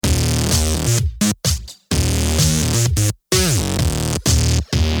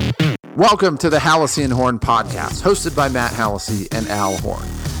Welcome to the Hallisey and Horn podcast, hosted by Matt Hallisey and Al Horn.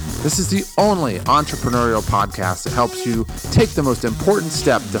 This is the only entrepreneurial podcast that helps you take the most important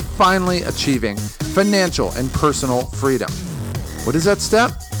step to finally achieving financial and personal freedom. What is that step?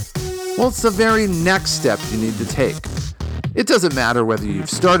 Well, it's the very next step you need to take. It doesn't matter whether you've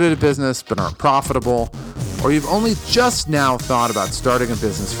started a business but aren't profitable, or you've only just now thought about starting a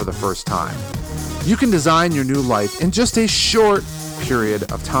business for the first time. You can design your new life in just a short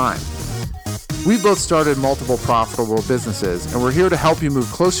period of time. We've both started multiple profitable businesses, and we're here to help you move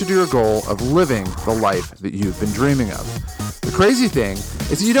closer to your goal of living the life that you've been dreaming of. The crazy thing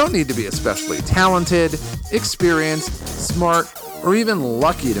is you don't need to be especially talented, experienced, smart, or even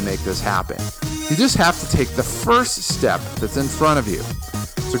lucky to make this happen. You just have to take the first step that's in front of you.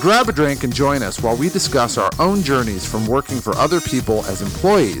 So grab a drink and join us while we discuss our own journeys from working for other people as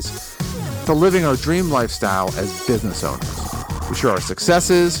employees to living our dream lifestyle as business owners. We share our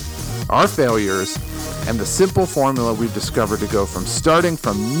successes, our failures, and the simple formula we've discovered to go from starting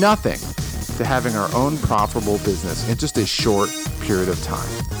from nothing to having our own profitable business in just a short period of time.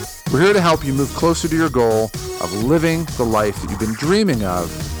 We're here to help you move closer to your goal of living the life that you've been dreaming of,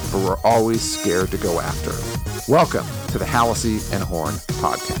 but we're always scared to go after. Welcome to the Hallisey and Horn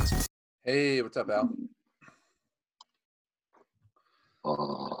podcast. Hey, what's up, Al?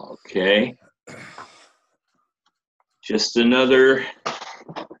 Okay. Just another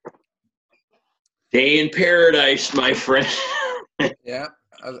day in paradise, my friend. Yeah,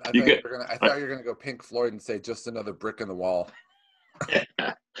 I thought you were gonna go Pink Floyd and say just another brick in the wall.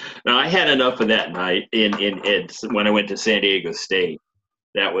 No, I had enough of that night when I went to San Diego State.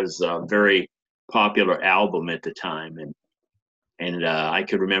 That was a very popular album at the time, and I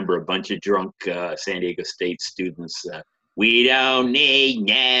could remember a bunch of drunk San Diego State students. We don't need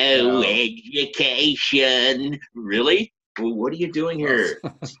no education. Really? Well, what are you doing here,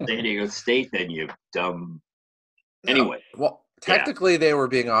 San Diego State, then, you dumb... Anyway. Well, technically, They were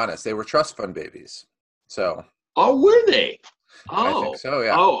being honest. They were trust fund babies. So. Oh, were they? I think so,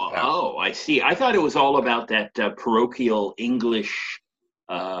 yeah. Oh, I see. I thought it was all about that parochial English,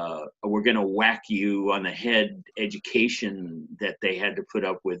 we're going to whack you on the head education that they had to put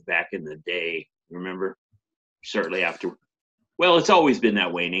up with back in the day. Remember? Certainly after... Well, it's always been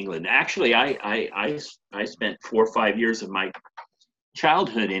that way in England. Actually, I spent 4 or 5 years of my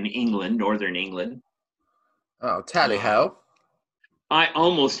childhood in England, Northern England. Oh, tally-ho. I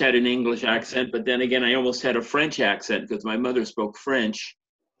almost had an English accent, but then again, I almost had a French accent because my mother spoke French.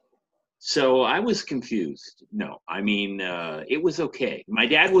 So I was confused. No, I mean, it was okay. My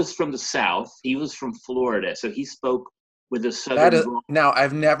dad was from the South. He was from Florida, so he spoke with a Southern... Now,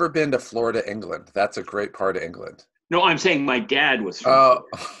 I've never been to Florida, England. That's a great part of England. No, I'm saying my dad was from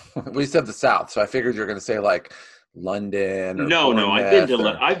Florida. We said the South, so I figured you were going to say like London. Or no, I've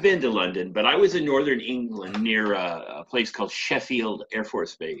been to London, but I was in Northern England near a place called Sheffield Air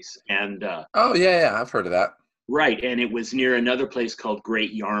Force Base, and I've heard of that. Right, and it was near another place called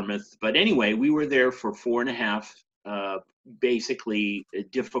Great Yarmouth. But anyway, we were there for 4.5, basically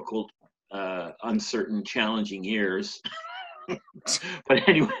difficult, uncertain, challenging years. But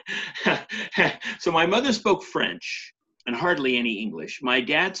anyway, so my mother spoke French and hardly any English. My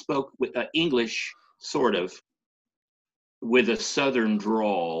dad spoke with English, sort of, with a Southern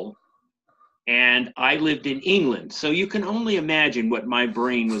drawl. And I lived in England. So you can only imagine what my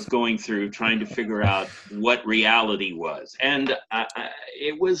brain was going through trying to figure out what reality was. And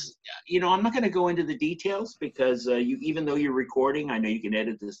it was, I'm not going to go into the details because even though you're recording, I know you can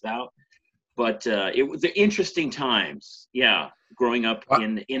edit this out. But it was the interesting times, growing up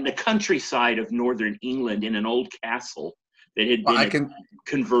in the countryside of Northern England in an old castle that had been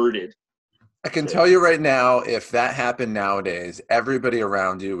converted. I can tell you right now, if that happened nowadays, everybody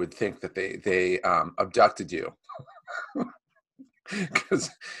around you would think that they abducted you.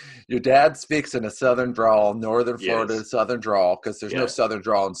 Because your dad speaks in a Southern drawl, Northern Florida Southern drawl, because there's no Southern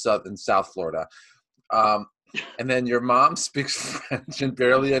drawl in South Florida. And then your mom speaks French and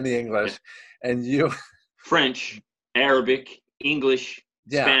barely any English, and you French, Arabic, English,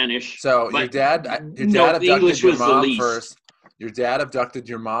 Spanish. So your dad abducted your mom first. Your dad abducted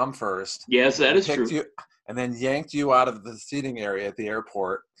your mom first. Yes, that is true. And then yanked you out of the seating area at the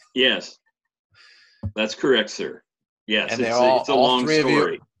airport. Yes, that's correct, sir. Yes, and it's a long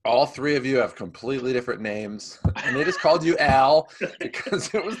story. All three of you have completely different names, and they just called you Al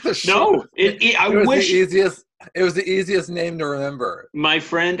because it was the short. It was the easiest name to remember. My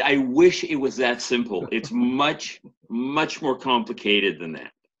friend, I wish it was that simple. It's much, much more complicated than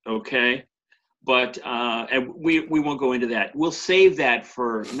that. Okay, but and we won't go into that. We'll save that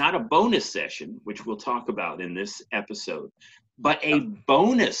for not a bonus session, which we'll talk about in this episode, but a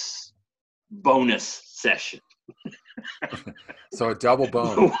bonus bonus session. So a double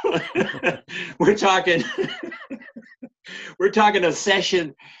bone. We're talking a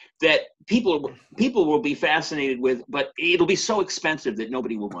session that people will be fascinated with, but it'll be so expensive that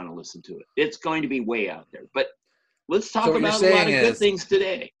nobody will want to listen to it. It's going to be way out there. But let's talk about a lot of good things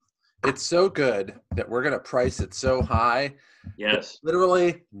today. It's so good that we're going to price it so high. Yes.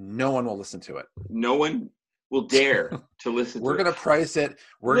 Literally, no one will listen to it. No one will dare to listen to it. We're going to price it.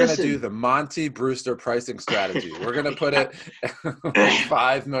 We're going to do the Monty Brewster pricing strategy. We're going to put it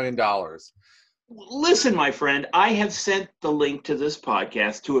 $5 million. Listen, my friend, I have sent the link to this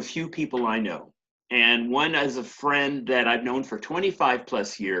podcast to a few people I know. And one is a friend that I've known for 25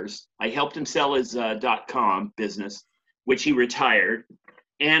 plus years. I helped him sell his .com business, which he retired.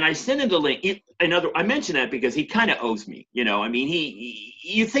 And I sent him the link. I mention that because he kind of owes me. You know, I mean,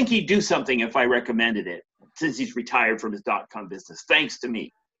 you think he'd do something if I recommended it, since he's retired from his .com business, thanks to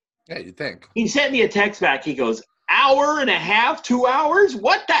me. Yeah, you'd think. He sent me a text back. He goes, hour and a half, 2 hours?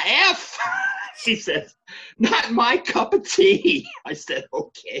 What the F? He says, not my cup of tea. I said,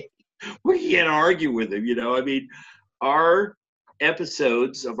 okay. We can't argue with him, you know. I mean, our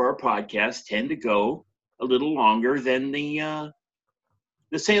episodes of our podcast tend to go a little longer than the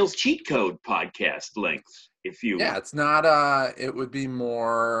Sales Cheat Code podcast length, if you... Yeah, it's not, it would be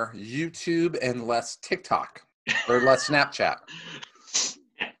more YouTube and less TikTok or less Snapchat.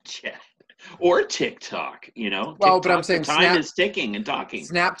 Snapchat. Or TikTok, you know. Well, TikTok, but I'm saying time is ticking and talking.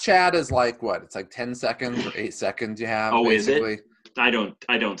 Snapchat is like what? It's like 10 seconds or 8 seconds you have. Oh, basically. Is it? I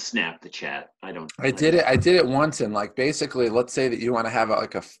don't snap the chat. I did it once, and like basically, let's say that you want to have a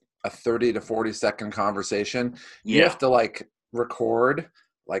 30 to 40 second conversation. Yeah. You have to like record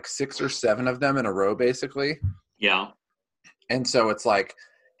like 6 or 7 of them in a row, basically. Yeah. And so it's like,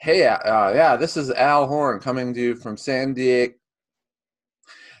 hey, yeah, this is Al Horn coming to you from San Diego.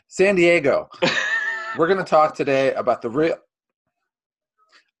 We're going to talk today about the real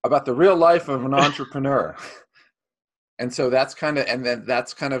life of an entrepreneur. And so that's kind of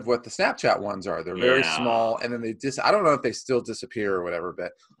what the Snapchat ones are. They're very small, and then I don't know if they still disappear or whatever,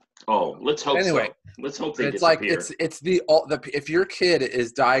 but let's hope anyway, so. Let's hope they it's disappear. Like it's the if your kid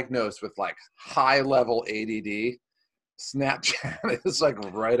is diagnosed with like high level ADD, Snapchat is like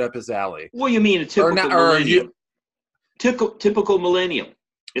right up his alley. Well, you mean a typical millennial? Typical millennial.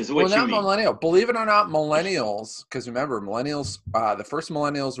 Not millennial. Believe it or not, millennials, because remember, millennials, the first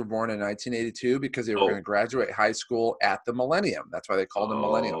millennials were born in 1982 because they were going to graduate high school at the millennium. That's why they called them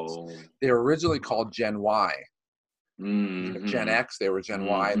millennials. They were originally called Gen Y. Mm-hmm. Gen X, they were Gen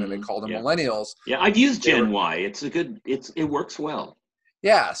Y, and then they called them millennials. Yeah, I've used Gen Y. It works well.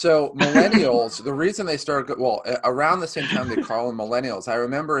 Yeah, so millennials, the reason they started, around the same time they call them millennials. I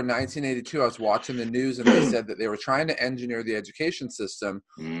remember in 1982, I was watching the news and they said that they were trying to engineer the education system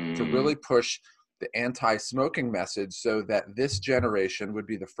to really push the anti-smoking message so that this generation would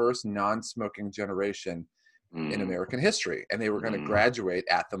be the first non-smoking generation in American history. And they were going to graduate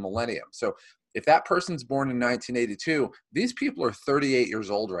at the millennium. So if that person's born in 1982, these people are 38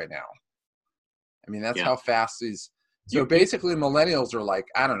 years old right now. I mean, that's how fast these... So basically, millennials are like,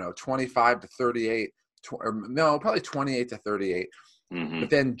 I don't know, 25 to 38, probably 28 to 38. Mm-hmm. But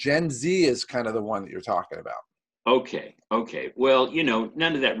then Gen Z is kind of the one that you're talking about. Okay. Well, you know,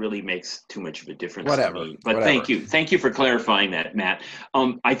 none of that really makes too much of a difference to me. But thank you for clarifying that, Matt.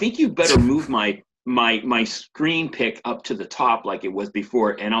 I think you better move my screen pick up to the top like it was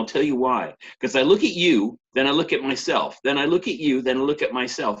before, and I'll tell you why. Because I look at you, then I look at myself, then I look at you, then I look at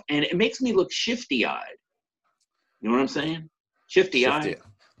myself, and it makes me look shifty-eyed. You know what I'm saying? Shifty eye.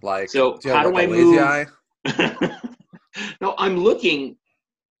 Like, so how do I move? Eye? No, I'm looking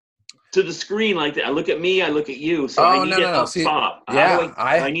to the screen like that. I look at me, I look at you. So I need it up top. Yeah,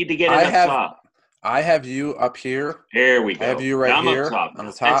 I need to get it up top. I have you up here. There we go. I have you right here up top on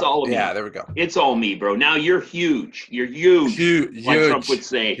the top. That's all of me. Yeah, there we go. It's all me, bro. Now you're huge. You're huge. Huge. Like Trump would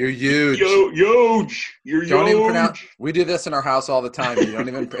say. You're huge. Huge. You're don't huge. Even pronounce. We do this in our house all the time. You don't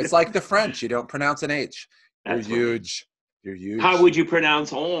even. It's like the French. You don't pronounce an H. You're huge. You're huge. How would you pronounce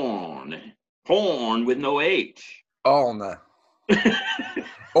horn? Horn with no H. Horn.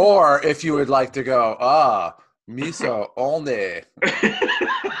 Or if you would like to go, miso, horne.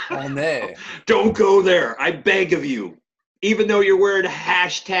 Horne. Don't go there. I beg of you. Even though you're wearing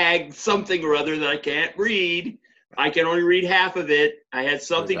hashtag something or other that I can't read, I can only read half of it. I had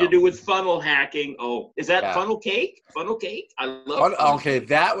something to do with funnel hacking. Oh, is that funnel cake? Funnel cake? I love funnel cake.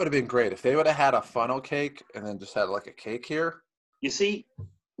 That would have been great if they would have had a funnel cake and then just had like a cake here. You see,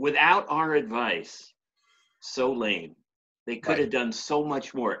 without our advice, so lame. They could have done so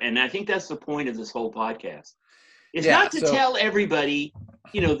much more. And I think that's the point of this whole podcast. It's not to tell everybody,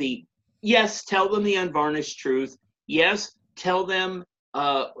 you know, the yes, tell them the unvarnished truth. Yes, tell them,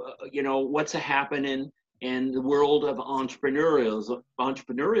 what's happening in the world of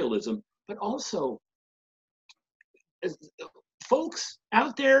entrepreneurialism, but also, folks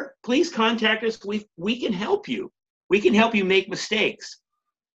out there, please contact us. We can help you. We can help you make mistakes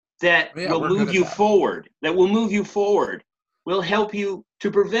that Yeah, will we're good move at you that. forward. That will move you forward. We'll help you to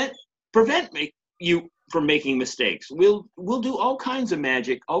prevent you from making mistakes. We'll do all kinds of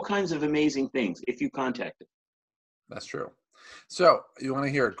magic, all kinds of amazing things if you contact us. That's true. So you want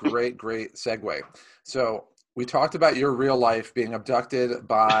to hear a great segue. So we talked about your real life being abducted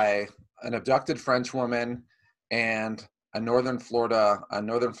by an abducted French woman and a Northern Florida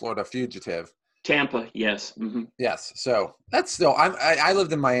fugitive. Tampa, yes. Mm-hmm. Yes. So that's still, I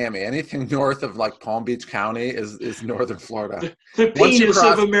lived in Miami. Anything north of like Palm Beach County is Northern Florida. The Once you penis of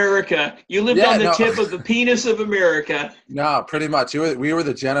cross, America. You lived yeah, on the no, tip of the penis of America. no, pretty much. We were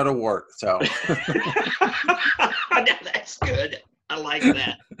the genital wart. So. That's good. I like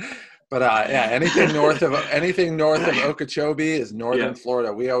that. But yeah, anything north of Okeechobee is Northern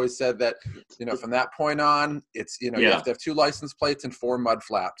Florida. We always said that, from that point on, it's you have to have 2 license plates and 4 mud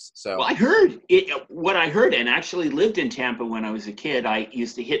flaps. So well, I heard it. What I heard, and actually lived in Tampa when I was a kid. I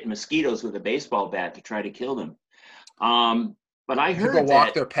used to hit mosquitoes with a baseball bat to try to kill them. But I heard people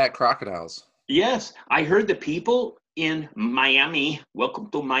walk their pet crocodiles. Yes, I heard the people in Miami. Welcome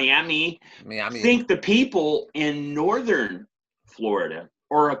to Miami. Think the people in Northern Florida.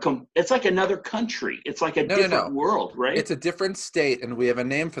 It's like another country. It's like a different world, right? It's a different state, and we have a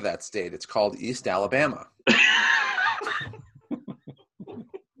name for that state. It's called East Alabama.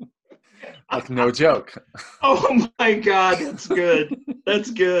 Like, no joke. Oh my God, that's good.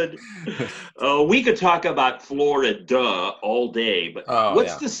 That's good. We could talk about Florida all day, but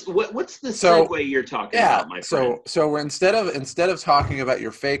what's the segue you're talking about, my friend? So we're instead of talking about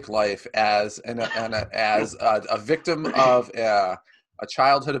your fake life as a victim of a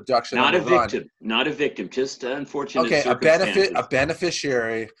childhood abduction. Not a victim, just unfortunate circumstances. A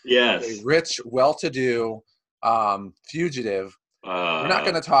beneficiary. Yes. A rich, well-to-do fugitive. We're not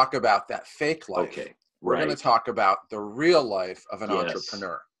going to talk about that fake life. Okay. We're going to talk about the real life of an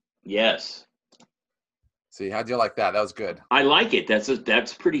entrepreneur. Yes. See, how'd you like that? That was good. I like it.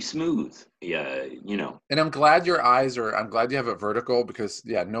 That's pretty smooth. Yeah, And I'm glad you have it vertical because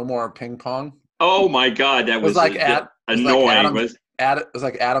no more ping pong. Oh my God, that was like annoying. It was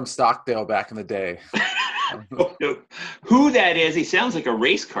like Adam Stockdale back in the day. Who that is? He sounds like a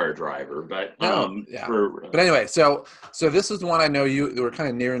race car driver, but But anyway, so this is the one I know you were kind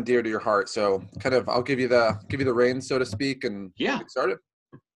of near and dear to your heart. So I'll give you the reins, so to speak, and get started.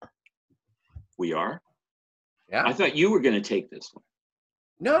 We are. Yeah. I thought you were going to take this one.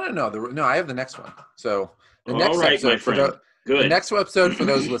 No. I have the next one. So the next episode the next episode for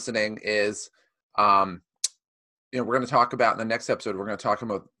those listening is we're going to talk about in the next episode, we're going to talk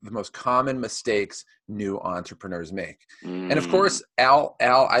about the most common mistakes new entrepreneurs make. And of course, Al,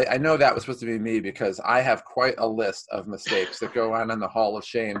 I know that was supposed to be me because I have quite a list of mistakes that go on in the Hall of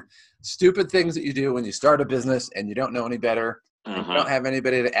Shame. Stupid things that you do when you start a business and you don't know any better. You don't have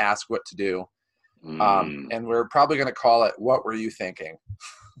anybody to ask what to do. And we're probably going to call it, "What Were You Thinking?"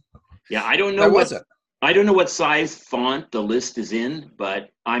 Yeah, I don't know what size font the list is in,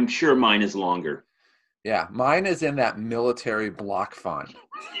 but I'm sure mine is longer. Yeah, mine is in that military block font.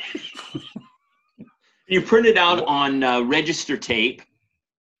 You print it out on register tape,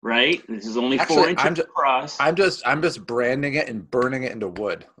 right? This is only 4 inches across. I'm just branding it and burning it into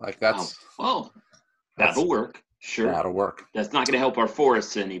wood. Like that's. Oh, that'll work. Sure, that'll work. That's not going to help our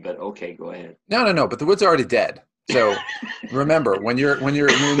forests any, but okay, go ahead. No. But the wood's already dead. So remember, when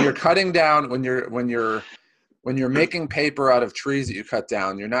you're cutting down, when you're making paper out of trees that you cut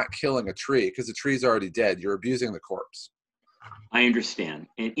down, you're not killing a tree because the tree's already dead. You're abusing the corpse. I understand.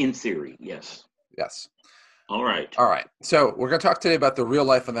 In theory, yes. Yes. All right. So we're going to talk today about the real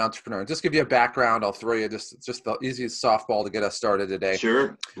life of an entrepreneur. Just give you a background. I'll throw you just the easiest softball to get us started today.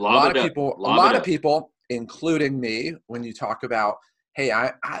 Sure. A lot of people, including me, when you talk about, hey,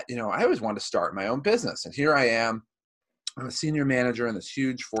 I always wanted to start my own business, and here I am. I'm a senior manager in this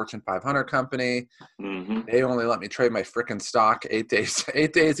huge Fortune 500 company. Mm-hmm. They only let me trade my frickin' stock 8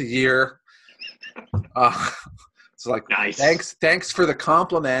 days a year. It's like, nice. Thanks for the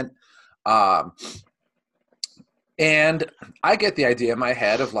compliment. And I get the idea in my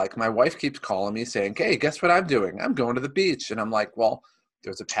head of like, my wife keeps calling me saying, "Hey, guess what I'm doing? I'm going to the beach." And I'm like, well,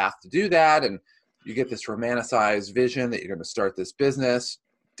 there's a path to do that. And you get this romanticized vision that you're going to start this business.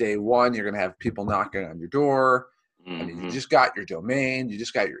 Day one, you're going to have people knocking on your door. I mean, you Mm-hmm. just got your domain, you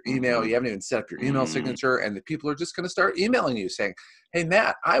just got your email, Mm-hmm. you haven't even set up your email Mm-hmm. signature, and the people are just going to start emailing you saying, "Hey,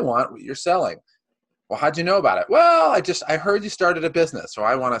 Matt, I want what you're selling." Well, how'd you know about it? Well, I heard you started a business, so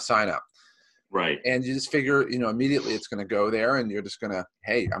I want to sign up. Right. And you just figure, immediately it's going to go there, and you're just going to,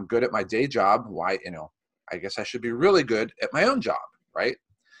 hey, I'm good at my day job. Why, I guess I should be really good at my own job, right?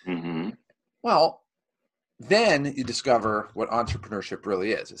 Mm-hmm. Well, then you discover what entrepreneurship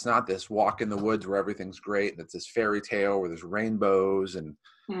really is. It's not this walk in the woods where everything's great. It's this fairy tale where there's rainbows and,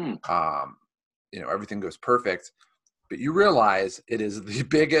 everything goes perfect. But you realize it is the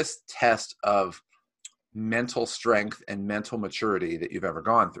biggest test of mental strength and mental maturity that you've ever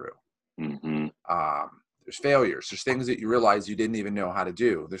gone through. Mm-hmm. There's failures. There's things that you realize you didn't even know how to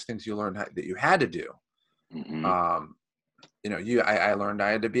do. There's things you learned that you had to do. Mm-hmm. I learned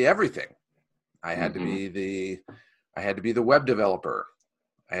I had to be everything. I had to be the web developer.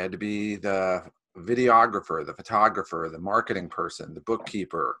 I had to be the videographer, the photographer, the marketing person, the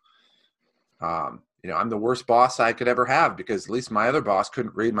bookkeeper. I'm the worst boss I could ever have because at least my other boss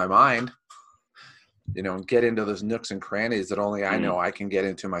couldn't read my mind, and get into those nooks and crannies that only I know I can get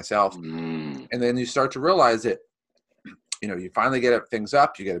into myself. Mm-hmm. And then you start to realize that, you finally get things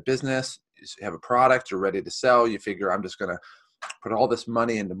up, you get a business, you have a product, you're ready to sell. You figure I'm just going to put all this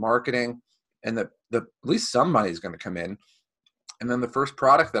money into marketing and at least some money is going to come in. And then the first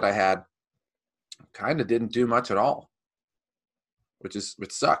product that I had kind of didn't do much at all, which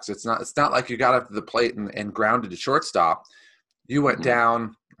sucks. It's not like you got up to the plate and grounded to shortstop. You went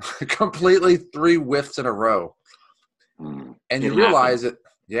down completely 3 whiffs in a row. And you realize it.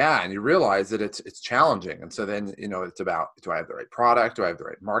 Yeah. And you realize that it's challenging. And so then, it's about, do I have the right product? Do I have the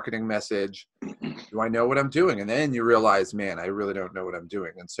right marketing message? Do I know what I'm doing? And then you realize, man, I really don't know what I'm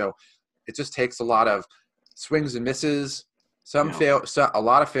doing. And so it just takes a lot of swings and misses, a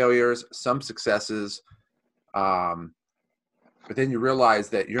lot of failures, some successes. But then you realize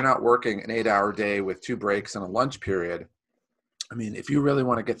that you're not working an 8-hour day with 2 breaks and a lunch period. I mean, if you really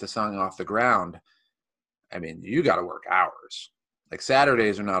want to get the song off the ground, I mean, you got to work hours. Like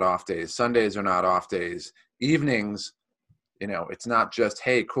Saturdays are not off days. Sundays are not off days. Evenings, it's not just,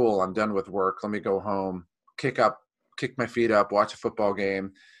 hey, cool, I'm done with work. Let me go home, kick my feet up, watch a football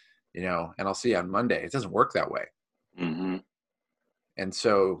game, and I'll see you on Monday. It doesn't work that way. Mm-hmm. And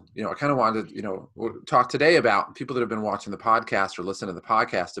so, I kind of wanted to, talk today about people that have been watching the podcast or listening to the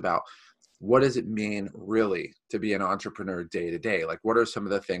podcast about what does it mean really to be an entrepreneur day to day? Like, what are some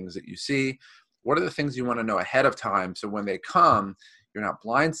of the things that you see? What are the things you want to know ahead of time? So when they come, you're not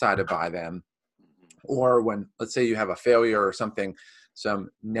blindsided by them. Or when, let's say you have a failure or something, some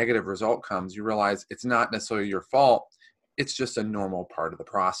negative result comes, you realize it's not necessarily your fault. It's just a normal part of the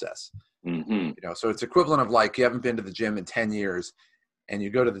process. Mm-hmm. So it's equivalent of like you haven't been to the gym in 10 years and you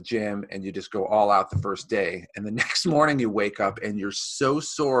go to the gym and you just go all out the first day. And the next morning you wake up and you're so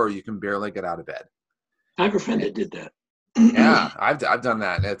sore you can barely get out of bed. I have a friend that did that. Yeah, I've done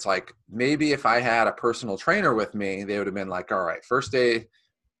that. And it's like, maybe if I had a personal trainer with me, they would have been like, all right, first day,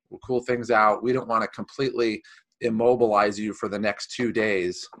 we'll cool things out. We don't want to completely immobilize you for the next 2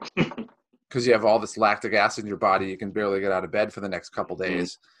 days because you have all this lactic acid in your body. You can barely get out of bed for the next couple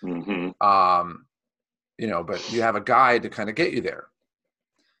days. Mm-hmm. But you have a guide to kind of get you there.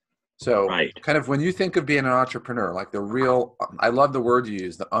 So kind of when you think of being an entrepreneur, like I love the word you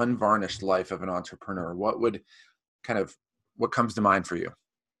use, the unvarnished life of an entrepreneur, what comes to mind for you?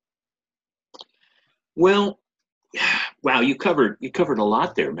 Well, wow, you covered a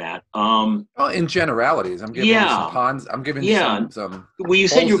lot there, Matt. In generalities, I'm giving you some ponds. I'm giving you some. Well, you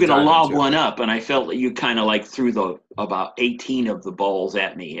said you were going to lob one up, and I felt that you kind of like threw about 18 of the balls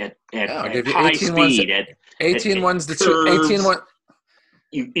at me at high speed. 18 ones to choose. 18 one.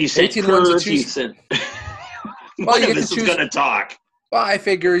 You said 18 curves. Ones to choose. You said one of us is going to talk. Well, I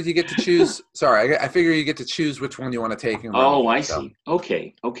figure you get to choose. Sorry, I figure you get to choose which one you want to take. I see.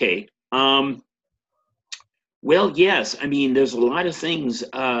 Okay. Well, yes. I mean, there's a lot of things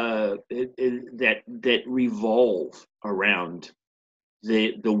that revolve around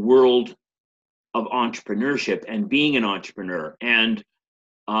the world of entrepreneurship and being an entrepreneur. And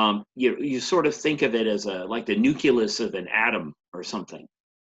you sort of think of it as like the nucleus of an atom or something.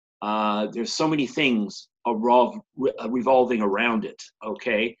 There's so many things revolving around it.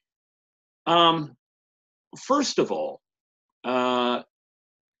 Okay. First of all,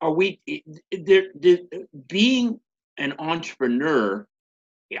 being an entrepreneur,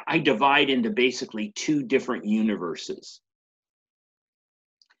 I divide into basically 2 different universes.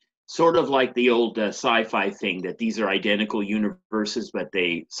 Sort of like the old sci-fi thing that these are identical universes, but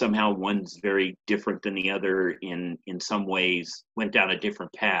they somehow one's very different than the other in some ways, went down a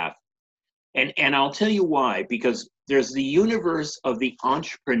different path. And I'll tell you why, because there's the universe of the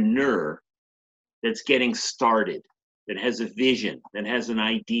entrepreneur that's getting started, that has a vision, that has an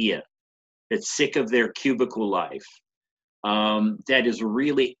idea, that's sick of their cubicle life, that is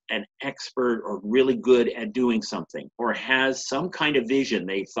really an expert or really good at doing something, or has some kind of vision.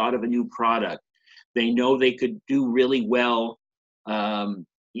 They thought of a new product. They know they could do really well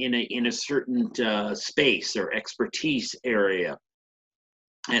in a certain space or expertise area.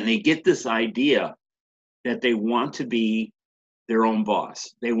 And they get this idea that they want to be their own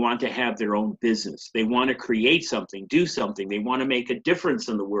boss. They want to have their own business. They want to create something, do something. They want to make a difference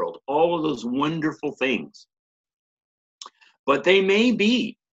in the world. All of those wonderful things. But they may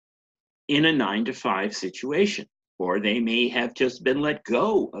be in a 9-to-5 situation, or they may have just been let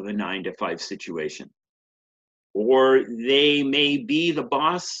go of a 9-to-5 situation, or they may be the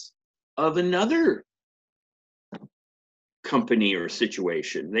boss of another company or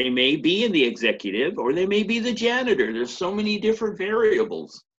situation. They may be in the executive, or they may be the janitor. There's so many different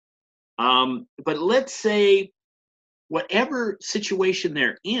variables. But let's say whatever situation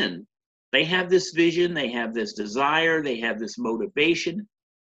they're in, they have this vision, they have this desire, they have this motivation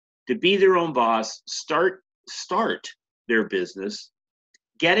to be their own boss, start their business,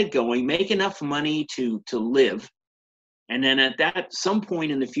 get it going, make enough money to live, and then at that some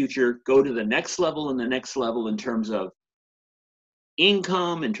point in the future, go to the next level and the next level in terms of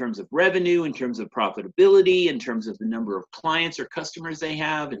income, in terms of revenue, in terms of profitability, in terms of the number of clients or customers they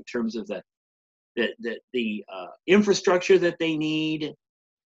have, in terms of the infrastructure that they need.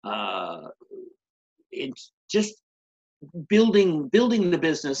 It's just building the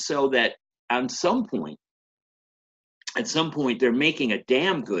business so that at some point they're making a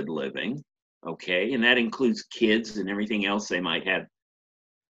damn good living, okay? And that includes kids and everything else they might have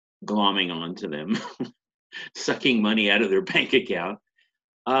glomming onto them, sucking money out of their bank account.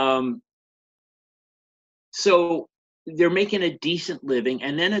 So they're making a decent living,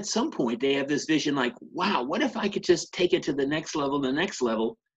 and then at some point they have this vision like, wow, what if I could just take it to the next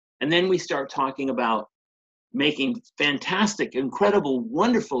level, and then we start talking about making fantastic, incredible,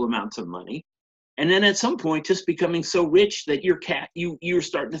 wonderful amounts of money. And then at some point just becoming so rich that you're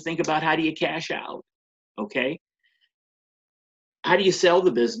starting to think about, how do you cash out? Okay. How do you sell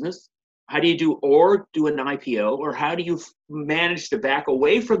the business? How do you do an IPO? Or how do you manage to back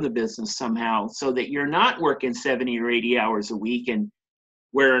away from the business somehow so that you're not working 70 or 80 hours a week and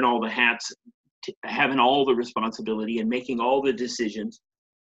wearing all the hats, having all the responsibility and making all the decisions,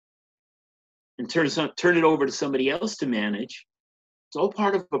 and turn it over to somebody else to manage? It's all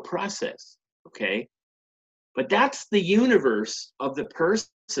part of a process, okay? But that's the universe of the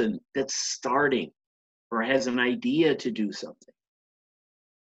person that's starting or has an idea to do something.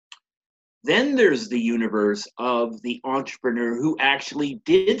 Then there's the universe of the entrepreneur who actually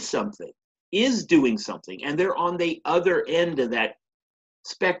did something, is doing something, and they're on the other end of that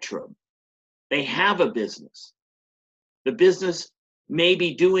spectrum. They have a business. The business may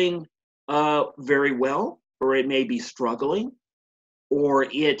be doing very well, or it may be struggling, or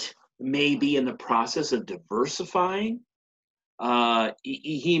it may be in the process of diversifying.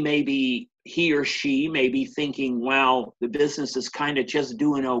 He or she may be thinking, wow, the business is kind of just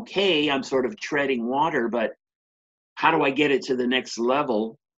doing okay. I'm sort of treading water, but how do I get it to the next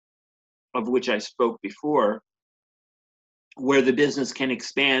level, of which I spoke before, where the business can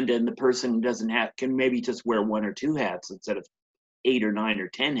expand and the person can maybe just wear 1 or 2 hats instead of 8 or 9 or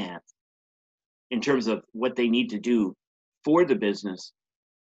 10 hats in terms of what they need to do for the business.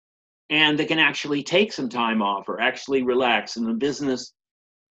 And they can actually take some time off or actually relax. And the business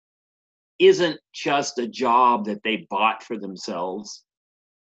isn't just a job that they bought for themselves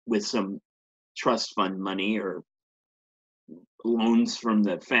with some trust fund money or loans from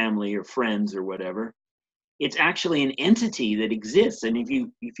the family or friends or whatever. It's actually an entity that exists. And if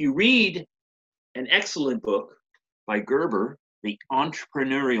you read an excellent book by Gerber, The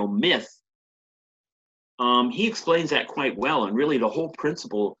Entrepreneurial Myth, he explains that quite well. And really the whole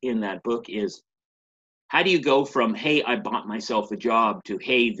principle in that book is, how do you go from, hey, I bought myself a job, to,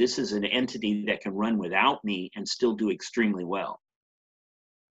 hey, this is an entity that can run without me and still do extremely well?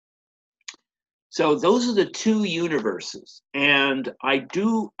 So those are the 2 universes. And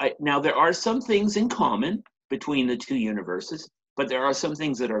now there are some things in common between the 2 universes, but there are some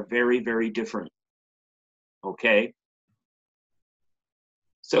things that are very, very different. Okay.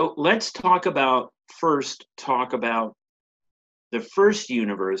 So let's talk about the first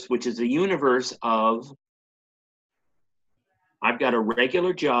universe, which is a universe of, I've got a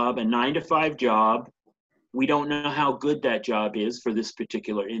regular job, a 9-to-5 job. We don't know how good that job is for this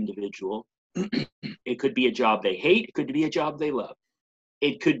particular individual. It could be a job they hate. It could be a job they love.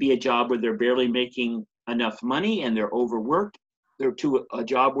 it could be a job where they're barely making enough money and they're overworked. They're to a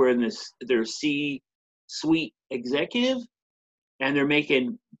job where they're C-suite executive and they're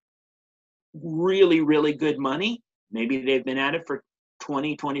making really, really good money. Maybe they've been at it for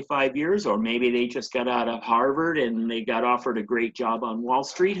 20, 25 years, or maybe they just got out of Harvard and they got offered a great job on Wall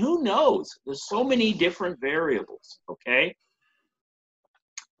Street. Who knows? There's so many different variables, okay?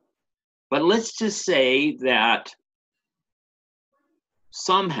 But let's just say that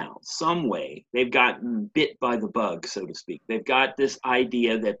somehow, some way, they've gotten bit by the bug, so to speak. They've got this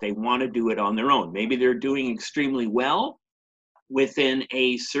idea that they want to do it on their own. Maybe they're doing extremely well within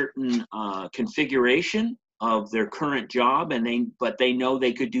a certain configuration of their current job, but they know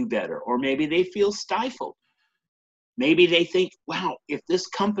they could do better. Or maybe they feel stifled. Maybe they think, wow, if this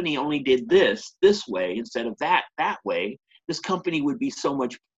company only did this way instead of that way, this company would be so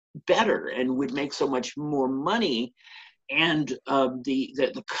much better and would make so much more money, and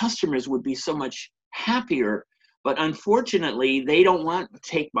the customers would be so much happier. But unfortunately, they don't want to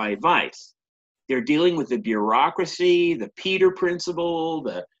take my advice. They're dealing with the bureaucracy, the Peter Principle.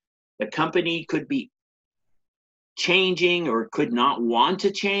 The company could be changing or could not want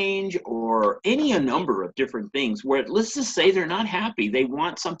to change, or a number of different things where, let's just say, they're not happy. They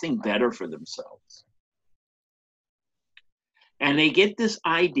want something better for themselves. And they get this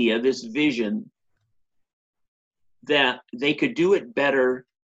idea, this vision, that they could do it better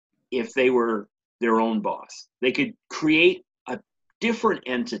if they were their own boss. They could create a different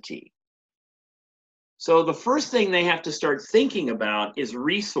entity. So the first thing they have to start thinking about is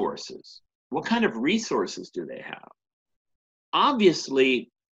resources. What kind of resources do they have? Obviously,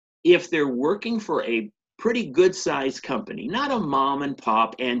 if they're working for a pretty good-sized company, not a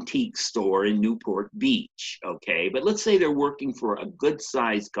mom-and-pop antique store in Newport Beach, okay? But let's say they're working for a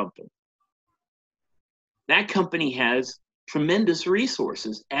good-sized company. That company has tremendous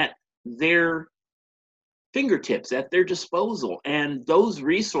resources at their fingertips, at their disposal. And those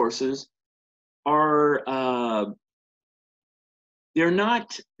resources are, they're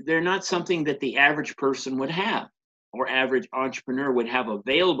not something that the average person would have or average entrepreneur would have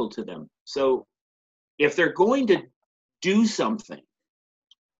available to them. So if they're going to do something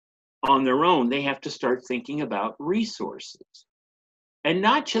on their own, they have to start thinking about resources. And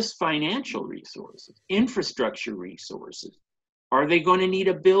not just financial resources, infrastructure resources. Are they going to need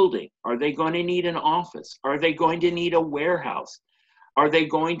a building? Are they going to need an office? Are they going to need a warehouse? Are they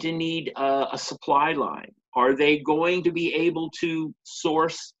going to need a supply line? Are they going to be able to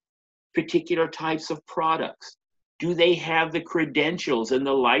source particular types of products? Do they have the credentials and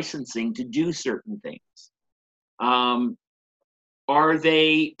the licensing to do certain things? Are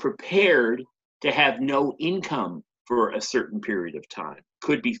they prepared to have no income for a certain period of time?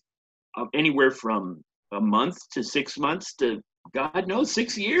 Could be anywhere from a month to 6 months to, God knows,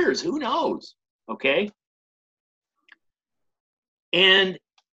 6 years. Who knows? Okay. And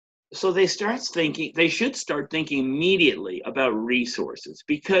so they should start thinking immediately about resources,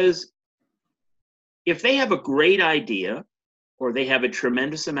 because if they have a great idea, or they have a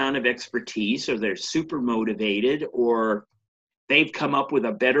tremendous amount of expertise, or they're super motivated, or they've come up with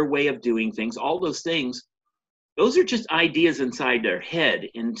a better way of doing things, all those things, those are just ideas inside their head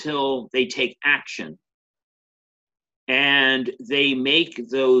until they take action. And they make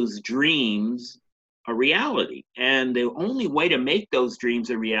those dreams a reality. And the only way to make those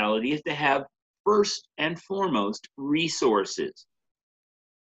dreams a reality is to have, first and foremost, resources.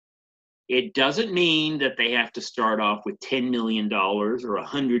 It doesn't mean that they have to start off with $10 million or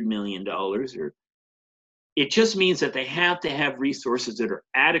 $100 million. It just means that they have to have resources that are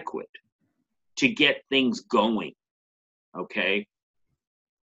adequate to get things going, okay?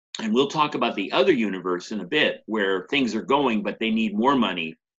 And we'll talk about the other universe in a bit, where things are going, but they need more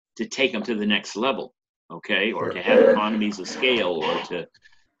money to take them to the next level, okay? Or to have economies of scale, or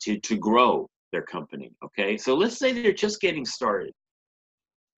to grow their company, okay? So let's say they're just getting started.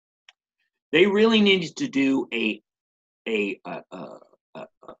 They really need to do an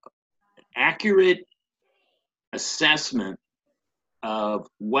accurate assessment of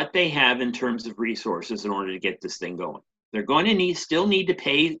what they have in terms of resources in order to get this thing going. They're going to still need to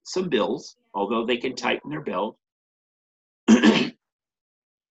pay some bills, although they can tighten their belt.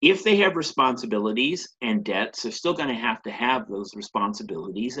 If they have responsibilities and debts, they're still going to have those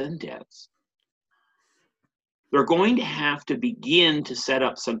responsibilities and debts. They're going to have to begin to set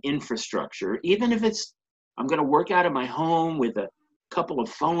up some infrastructure, even if it's, I'm going to work out of my home with a couple of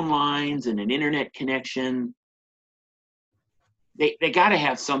phone lines and an internet connection. They got to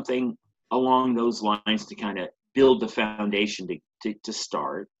have something along those lines to kind of build the foundation to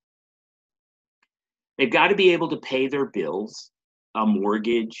start. They've got to be able to pay their bills. a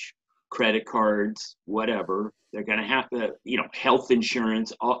mortgage, credit cards, whatever. They're going to have to, health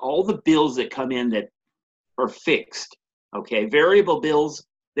insurance, all the bills that come in that are fixed. Okay, variable bills,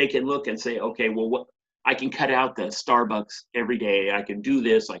 they can look and say, okay, well, what I can cut out the Starbucks every day. I can do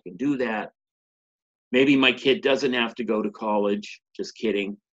this. I can do that. Maybe my kid doesn't have to go to college. Just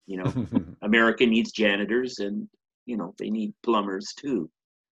kidding. America needs janitors, and they need plumbers too.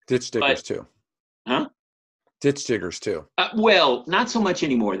 Ditch diggers too. Huh? Ditch diggers too. Well, not so much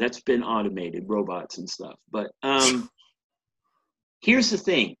anymore. That's been automated, robots and stuff. But here's the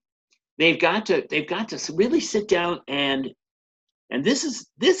thing: they've got to really sit down and this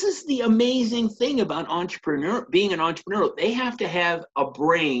is the amazing thing about being an entrepreneur. They have to have a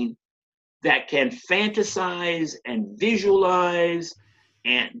brain that can fantasize and visualize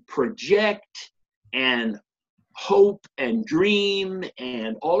and project and hope and dream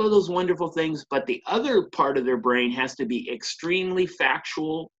and all of those wonderful things. But the other part of their brain has to be extremely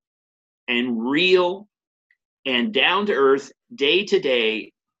factual and real and down to earth, day to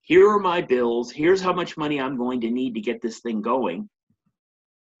day. Here are my bills. Here's how much money I'm going to need to get this thing going.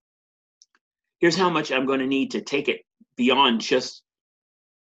 Here's how much I'm going to need to take it beyond just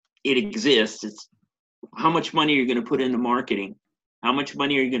it exists. It's how much money you're going to put into marketing. How much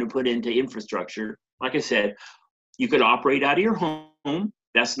money are you going to put into infrastructure? Like I said, you could operate out of your home.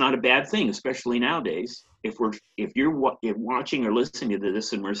 That's not a bad thing, especially nowadays. If you're watching or listening to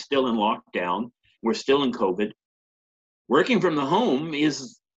this and we're still in lockdown, we're still in COVID, working from the home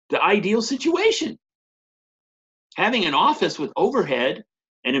is the ideal situation. Having an office with overhead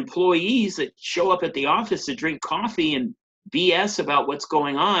and employees that show up at the office to drink coffee and BS about what's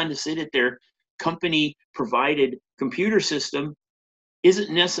going on, to sit at their company provided computer system,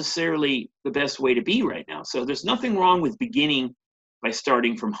 isn't necessarily the best way to be right now. So there's nothing wrong with beginning by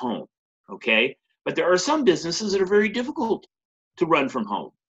starting from home, okay? But there are some businesses that are very difficult to run from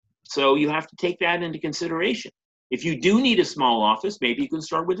home. So you have to take that into consideration. If you do need a small office, maybe you can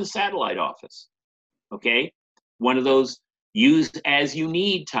start with a satellite office, okay? One of those use as you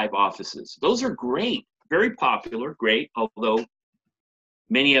need type offices. Those are great, very popular, great, although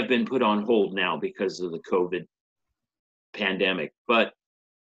many have been put on hold now because of the COVID pandemic. But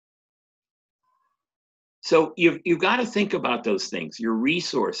so you've got to think about those things, your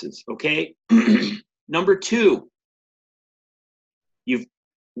resources, okay? Number two,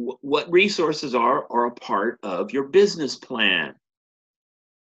 what resources are a part of your business plan,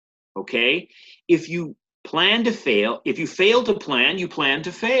 okay? If you plan to fail, if you fail to plan, you plan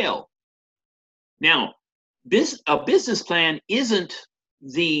to fail. Now, a business plan isn't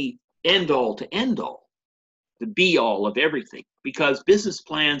the end-all to end-all, the be-all of everything, because business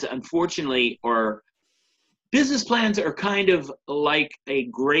plans, unfortunately, are kind of like a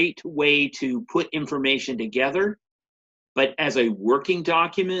great way to put information together, but as a working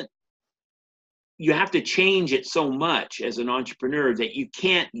document, you have to change it so much as an entrepreneur that you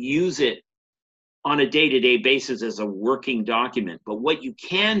can't use it on a day-to-day basis as a working document. But what you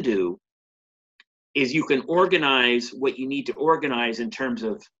can do is you can organize what you need to organize in terms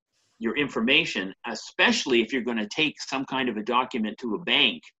of your information, especially if you're going to take some kind of a document to a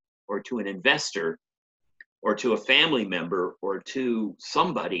bank or to an investor or to a family member or to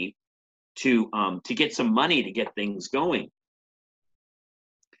somebody to get some money to get things going.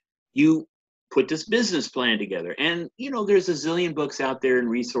 You put this business plan together, and there's a zillion books out there and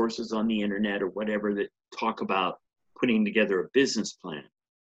resources on the internet or whatever that talk about putting together a business plan.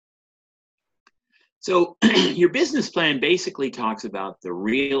 So your business plan basically talks about the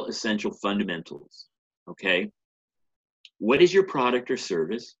real essential fundamentals, okay? What is your product or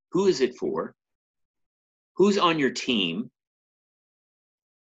service? Who is it for? Who's on your team?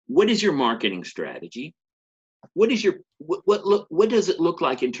 What is your marketing strategy? What does it look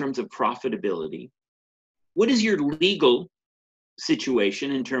like in terms of profitability? What is your legal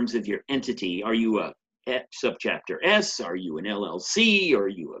situation in terms of your entity? Are you a subchapter S? Are you an LLC? Are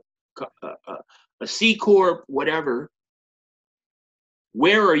you a C Corp? Whatever.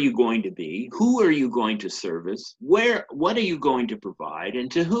 Where are you going to be? Who are you going to service? What are you going to provide? And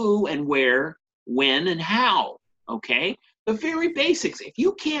to who and where, when and how? Okay? The very basics. If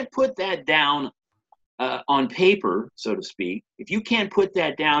you can't put that down on paper, so to speak, if you can't put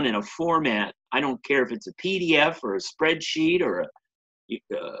that down in a format, I don't care if it's a PDF or a spreadsheet or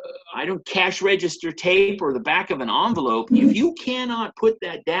cash register tape or the back of an envelope, if you cannot put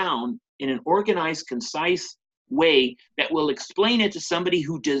that down in an organized, concise way that will explain it to somebody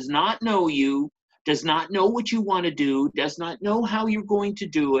who does not know you, does not know what you want to do, does not know how you're going to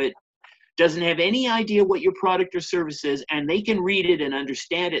do it, doesn't have any idea what your product or service is, and they can read it and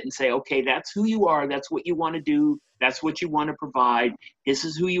understand it and say, okay, that's who you are, that's what you want to do, that's what you want to provide, this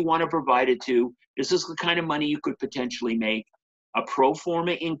is who you want to provide it to, this is the kind of money you could potentially make, a pro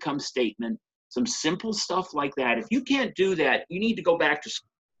forma income statement, some simple stuff like that. If you can't do that, you need to go back to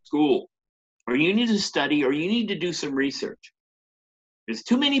school, or you need to study, or you need to do some research. There's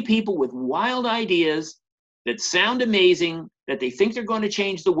too many people with wild ideas that sound amazing, that they think they're going to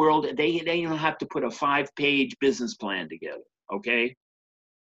change the world, and they don't have to put a 5-page business plan together, okay?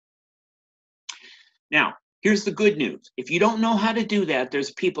 Now, here's the good news. If you don't know how to do that,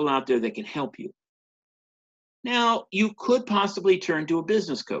 there's people out there that can help you. Now, you could possibly turn to a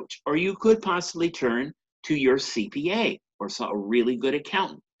business coach, or you could possibly turn to your CPA, or a really good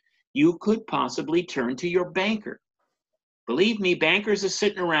accountant. You could possibly turn to your banker. Believe me, bankers are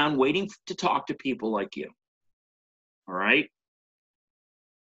sitting around waiting to talk to people like you. All right?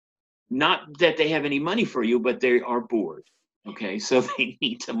 Not that they have any money for you, but they are bored. Okay? So they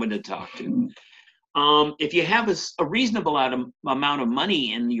need someone to talk to. If you have a reasonable amount of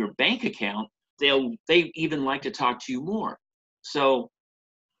money in your bank account, they even like to talk to you more. So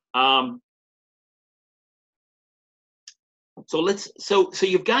so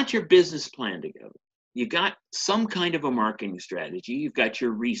you've got your business plan together. You've got some kind of a marketing strategy. You've got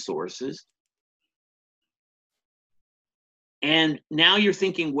your resources. And now you're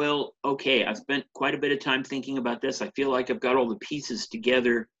thinking, well, okay, I've spent quite a bit of time thinking about this. I feel like I've got all the pieces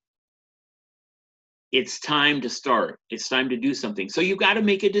together. It's time to start. It's time to do something. So you've got to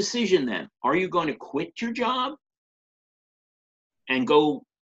make a decision then. Are you going to quit your job and go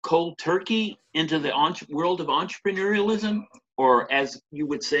cold turkey into the world of entrepreneurialism? Or as you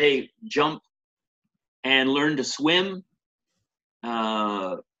would say, jump and learn to swim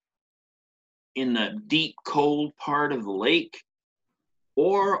in the deep, cold part of the lake?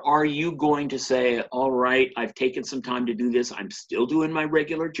 Or are you going to say, all right, I've taken some time to do this. I'm still doing my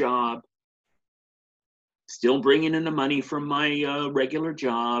regular job, still bringing in the money from my regular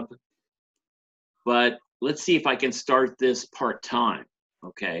job, but let's see if I can start this part-time,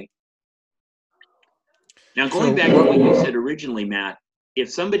 okay? Now, going back to what you said originally, Matt,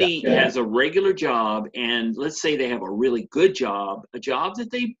 if somebody has a regular job and let's say they have a really good job, a job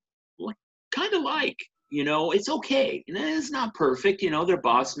that they kind of like, you know, it's okay. And it's not perfect. You know, their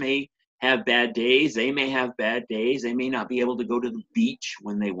boss may have bad days. They may have bad days. They may not be able to go to the beach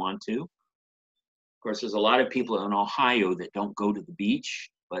when they want to. Of course, there's a lot of people in Ohio that don't go to the beach,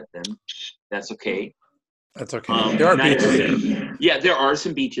 but then that's okay. That's okay. There are beaches there. Yeah, there are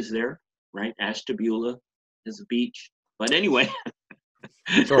some beaches there, right? Ashtabula is a beach. But anyway.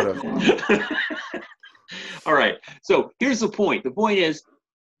 Sort of. All right. So here's the point. The point is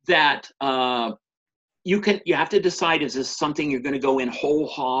that you have to decide, is this something you're going to go in whole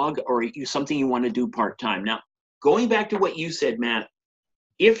hog, or something you want to do part-time? Now, going back to what you said, Matt,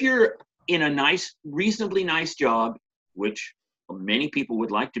 if you're in a reasonably nice job, which many people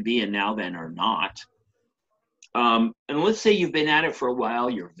would like to be in now then are not, and let's say you've been at it for a while,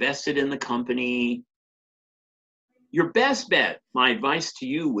 you're vested in the company, your best bet, my advice to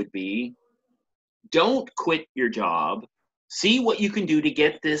you would be, don't quit your job. See what you can do to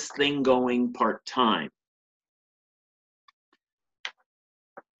get this thing going part-time.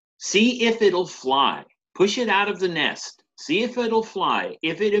 See if it'll fly. Push it out of the nest. See if it'll fly.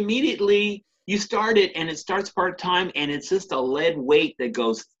 If it immediately, you start it and it starts part-time and it's just a lead weight that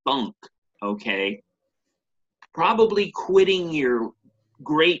goes thunk, okay? Probably quitting your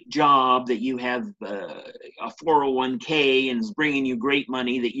great job that you have a 401k and is bringing you great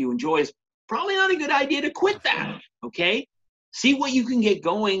money that you enjoy is probably not a good idea to quit that, okay? See what you can get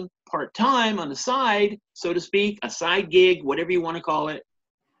going part-time on the side, so to speak, a side gig, whatever you want to call it.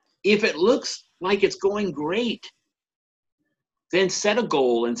 If it looks like it's going great, then set a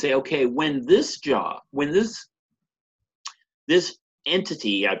goal and say, okay, when this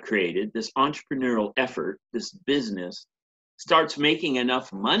entity I've created, this entrepreneurial effort, this business, starts making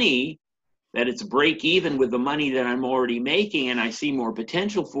enough money that it's break even with the money that I'm already making and I see more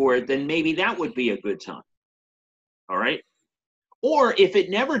potential for it, then maybe that would be a good time. All right? Or if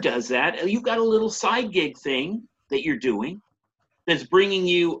it never does that, you've got a little side gig thing that you're doing that's bringing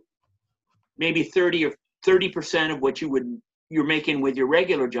you maybe 30% of what you're making with your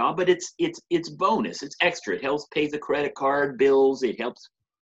regular job, but it's bonus, it's extra. It helps pay the credit card bills, it helps,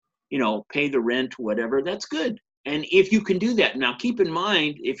 pay the rent, whatever. That's good. And if you can do that, now keep in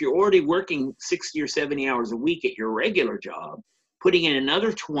mind, if you're already working 60 or 70 hours a week at your regular job, putting in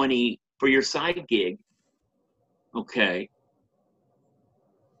another 20 for your side gig, okay,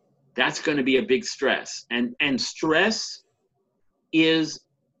 that's going to be a big stress. And stress is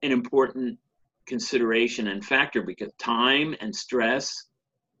an important consideration and factor, because time and stress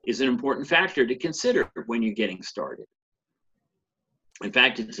is an important factor to consider when you're getting started. In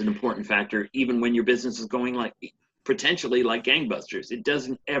fact, it's an important factor even when your business is going like potentially like gangbusters. It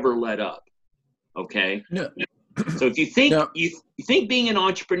doesn't ever let up. Okay. No. So if you think No. you think being an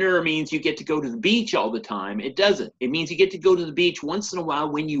entrepreneur means you get to go to the beach all the time, it doesn't. It means you get to go to the beach once in a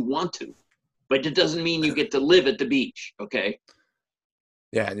while when you want to, but it doesn't mean you get to live at the beach. Okay.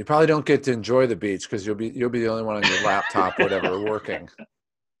 Yeah, and you probably don't get to enjoy the beach because you'll be the only one on your laptop, whatever, working.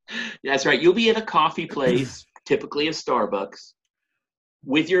 That's right. You'll be at a coffee place, typically a Starbucks,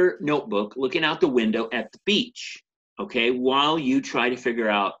 with your notebook looking out the window at the beach, okay, while you try to figure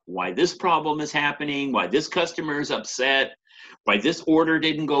out why this problem is happening, why this customer is upset, why this order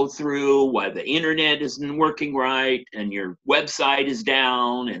didn't go through, why the internet isn't working right, and your website is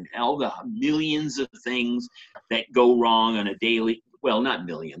down, and all the millions of things that go wrong on a daily, well, not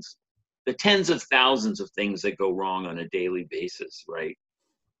millions, the tens of thousands of things that go wrong on a daily basis, right?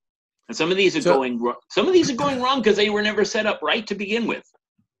 And some of these are going wrong because they were never set up right to begin with.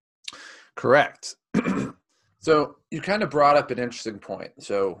 Correct. So you kind of brought up an interesting point.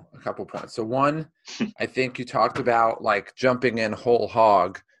 So a couple points. So one, I think you talked about like jumping in whole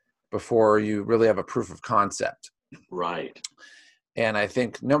hog before you really have a proof of concept. Right. And I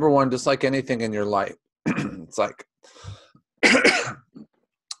think number one, just like anything in your life, it's like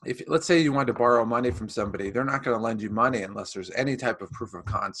if let's say you want to borrow money from somebody, they're not going to lend you money unless there's any type of proof of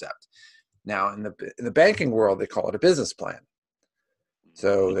concept. Now in the banking world, they call it a business plan.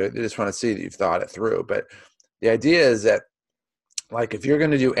 So they just want to see that you've thought it through. But the idea is that, like, if you're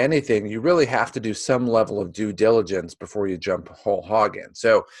going to do anything, you really have to do some level of due diligence before you jump whole hog in.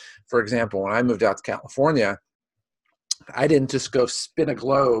 So, for example, when I moved out to California, I didn't just go spin a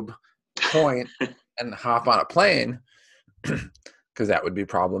globe, point, and hop on a plane, because that would be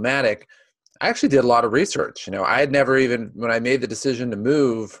problematic. I actually did a lot of research. I had never even, when I made the decision to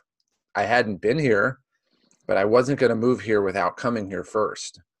move, I hadn't been here, but I wasn't going to move here without coming here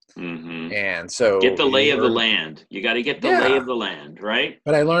first. Mm-hmm. And so get the lay of the land. You got to get the lay of the land, right?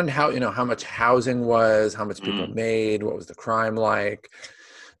 But I learned how much housing was, how much people made, what was the crime like,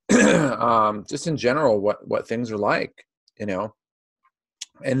 just in general, what things are like, And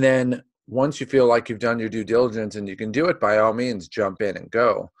then once you feel like you've done your due diligence and you can do it, by all means, jump in and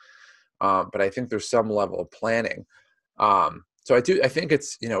go. But I think there's some level of planning. So I think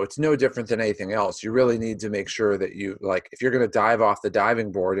it's no different than anything else. You really need to make sure that you, like, if you're going to dive off the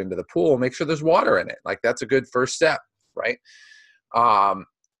diving board into the pool, make sure there's water in it. Like, that's a good first step, right?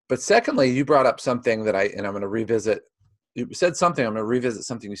 But secondly, you brought up something that I'm going to revisit. You said something, I'm going to revisit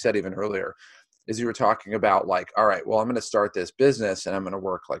something you said even earlier, is you were talking about, like, all right, well, I'm going to start this business and I'm going to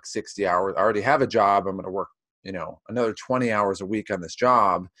work like 60 hours. I already have a job. I'm going to work, another 20 hours a week on this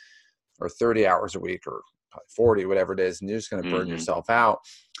job, or 30 hours a week, or 40, whatever it is, and you're just going to burn yourself out.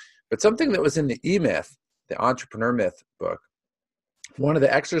 But something that was in the E-Myth, the Entrepreneur Myth book, one of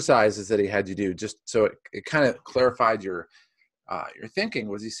the exercises that he had you do, just so it kind of clarified your thinking,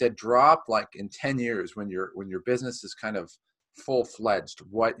 was he said, drop, like, in 10 years when your business is kind of full-fledged,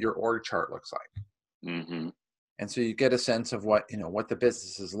 what your org chart looks like. Mm-hmm. And so you get a sense of what the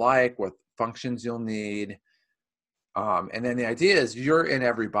business is like, what functions you'll need. And then the idea is you're in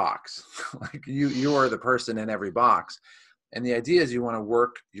every box. Like, you are the person in every box. And the idea is you want to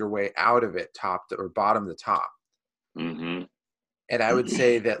work your way out of it, top to, or bottom to top. Mm-hmm. And I would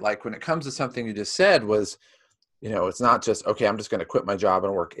say that, like, when it comes to something you just said was, it's not just, okay, I'm just going to quit my job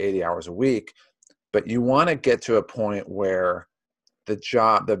and work 80 hours a week, but you want to get to a point where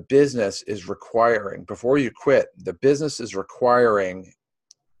the business is requiring, before you quit, the business is requiring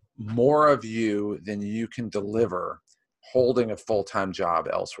more of you than you can deliver holding a full-time job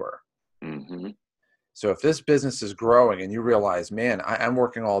elsewhere. Mm-hmm. So if this business is growing and you realize, man, I'm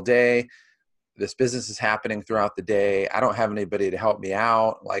working all day, this business is happening throughout the day, I don't have anybody to help me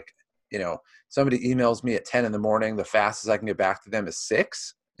out. Like, somebody emails me at 10 in the morning, the fastest I can get back to them is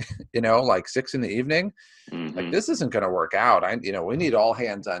 6, like 6 in the evening. Mm-hmm. Like, this isn't going to work out. We need all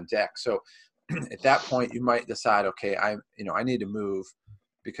hands on deck. So at that point you might decide, okay, I need to move,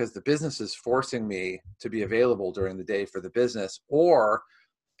 because the business is forcing me to be available during the day for the business. Or,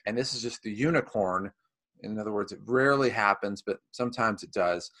 and this is just the unicorn, in other words, it rarely happens, but sometimes it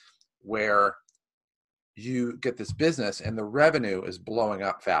does, where you get this business and the revenue is blowing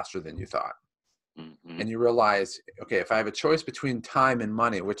up faster than you thought. Mm-hmm. And you realize, okay, if I have a choice between time and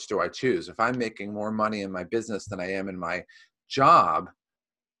money, which do I choose? If I'm making more money in my business than I am in my job,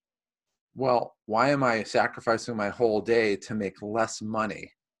 well, why am I sacrificing my whole day to make less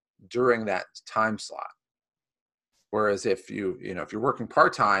money during that time slot? Whereas if if you're working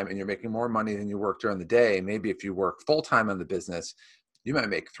part-time and you're making more money than you work during the day, maybe if you work full-time on the business, you might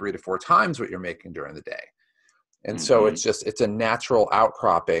make 3 to 4 times what you're making during the day. And so it's a natural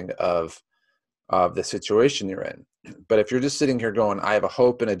outcropping of the situation you're in. But if you're just sitting here going, I have a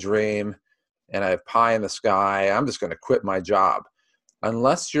hope and a dream and I have pie in the sky, I'm just going to quit my job.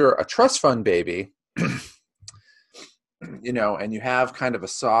 Unless you're a trust fund baby, and you have kind of a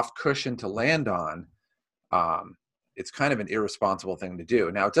soft cushion to land on, it's kind of an irresponsible thing to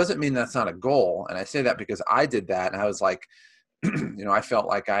do. Now, it doesn't mean that's not a goal. And I say that because I did that. And I was like, I felt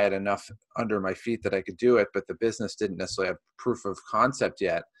like I had enough under my feet that I could do it, but the business didn't necessarily have proof of concept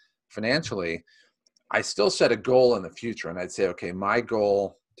yet financially. I still set a goal in the future. And I'd say, okay, my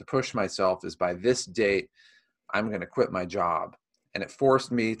goal to push myself is by this date, I'm going to quit my job. And it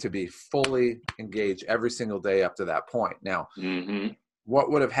forced me to be fully engaged every single day up to that point. Now,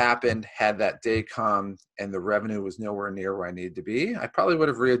 what would have happened had that day come and the revenue was nowhere near where I needed to be? I probably would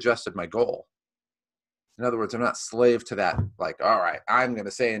have readjusted my goal. In other words, I'm not slave to that. Like, all right, I'm going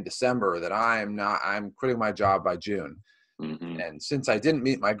to say in December that I'm quitting my job by June. And since I didn't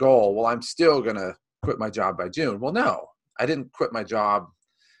meet my goal, well, I'm still going to quit my job by June. Well, no, I didn't quit my job.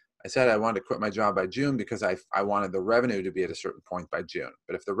 I said I wanted to quit my job by June because I wanted the revenue to be at a certain point by June.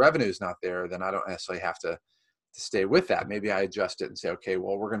 But if the revenue is not there, then I don't necessarily have to stay with that. Maybe I adjust it and say, okay,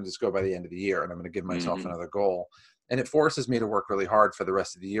 well, we're going to just go by the end of the year and I'm going to give myself another goal. And it forces me to work really hard for the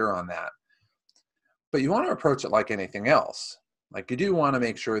rest of the year on that. But you want to approach it like anything else. Like, you do want to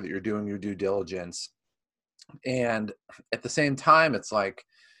make sure that you're doing your due diligence. And at the same time, it's like,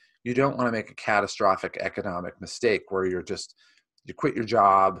 you don't want to make a catastrophic economic mistake where you quit your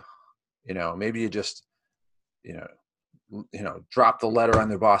job, maybe you just, drop the letter on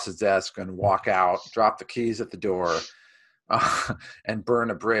the boss's desk and walk out, drop the keys at the door, and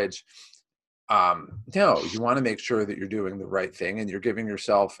burn a bridge. No, you want to make sure that you're doing the right thing and you're giving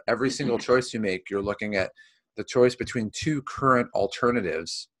yourself every single choice you make. You're looking at the choice between 2 current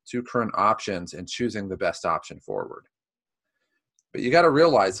alternatives, 2 current options, and choosing the best option forward. But you got to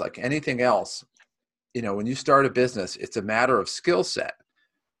realize, like anything else, when you start a business, it's a matter of skill set.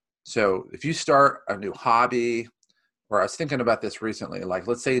 So if you start a new hobby, or I was thinking about this recently, like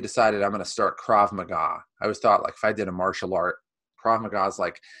let's say you decided I'm going to start Krav Maga. I always thought, like, if I did a martial art, Krav Maga is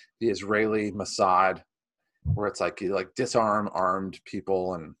like the Israeli Mossad, where it's like you like disarm armed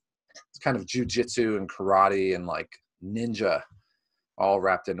people, and it's kind of jujitsu and karate and like ninja all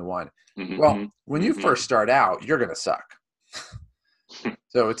wrapped into one. Well, when you first start out, you're going to suck.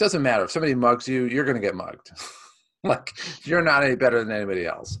 So it doesn't matter. If somebody mugs you, you're going to get mugged. Like, you're not any better than anybody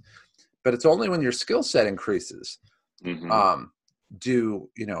else. But it's only when your skill set increases, do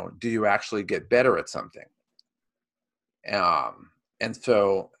you actually get better at something. And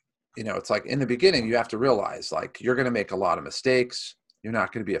so, it's like in the beginning, you have to realize, like, you're going to make a lot of mistakes. You're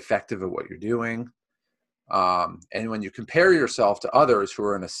not going to be effective at what you're doing. And when you compare yourself to others who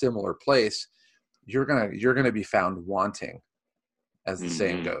are in a similar place, you're going to be found wanting, as the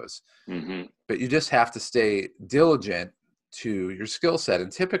saying goes. But you just have to stay diligent to your skill set.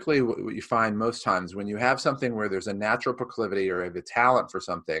 And typically what you find most times when you have something where there's a natural proclivity or a talent for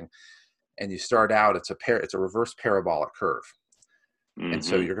something, and you start out, it's a reverse parabolic curve. And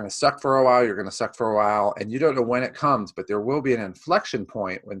so you're going to suck for a while, and you don't know when it comes, but there will be an inflection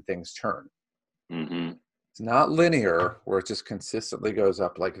point when things turn. It's not linear where it just consistently goes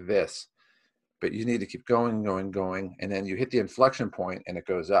up like this, but you need to keep going, and then you hit the inflection point and it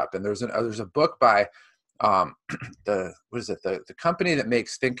goes up. And there's a book by the company that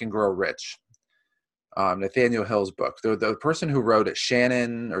makes Think and Grow Rich, Nathaniel Hill's book. The person who wrote it,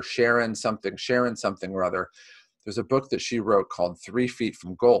 Sharon something or other. There's a book that she wrote called 3 Feet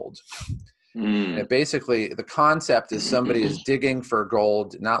from Gold. And it basically, the concept is somebody is digging for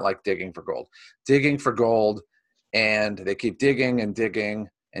gold, not like digging for gold, and they keep digging and digging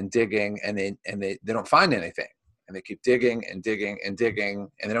and digging, and they don't find anything, and they keep digging and digging and digging,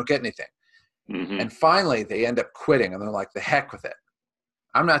 and they don't get anything. And finally they end up quitting, and they're like, the heck with it,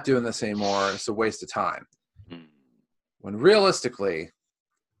 I'm not doing this anymore, it's a waste of time. When realistically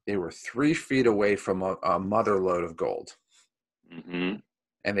they were 3 feet away from a mother lode of gold.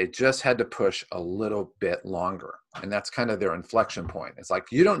 And they just had to push a little bit longer, and that's kind of their inflection point. It's like,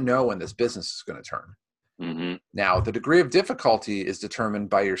 you don't know when this business is going to turn. Now, the degree of difficulty is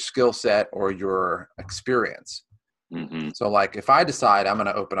determined by your skill set or your experience. So like, if I decide I'm going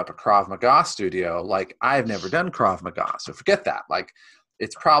to open up a Krav Maga studio, like, I've never done Krav Maga, so forget that. Like,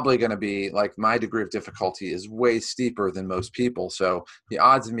 it's probably going to be like, my degree of difficulty is way steeper than most people. So the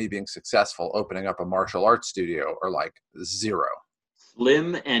odds of me being successful opening up a martial arts studio are like 0.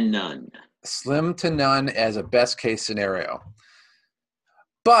 Slim and none. slim to none as a best case scenario.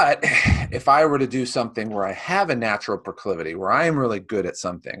 But if I were to do something where I have a natural proclivity, where I am really good at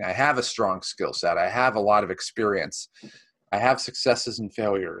something, I have a strong skill set, I have a lot of experience, I have successes and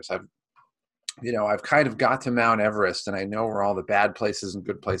failures, I've kind of got to Mount Everest and I know where all the bad places and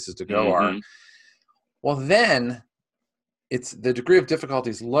good places to go are. Well, then it's the degree of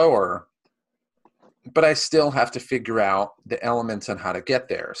difficulty is lower, but I still have to figure out the elements on how to get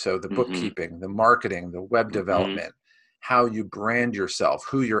there. So the bookkeeping, the marketing, the web development, how you brand yourself,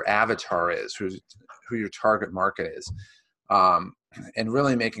 who your avatar is, who your target market is, and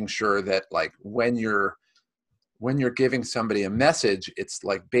really making sure that like when you're giving somebody a message, it's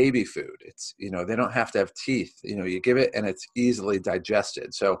like baby food. It's, they don't have to have teeth. You give it and it's easily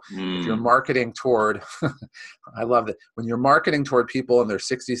digested. So if you're marketing toward, I love that, when you're marketing toward people in their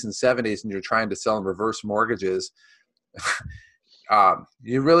 60s and 70s and you're trying to sell them reverse mortgages,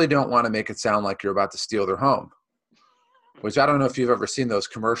 you really don't want to make it sound like you're about to steal their home. Which I don't know if you've ever seen those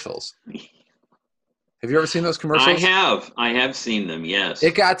commercials. Have you ever seen those commercials? I have seen them. Yes.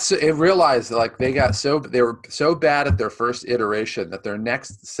 It realized like they were so bad at their first iteration that their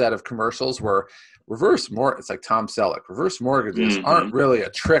next set of commercials were it's like Tom Selleck. Reverse mortgages aren't really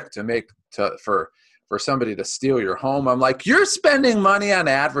a trick for somebody to steal your home. I'm like, you're spending money on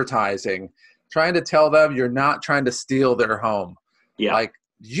advertising, trying to tell them you're not trying to steal their home. Yeah. Like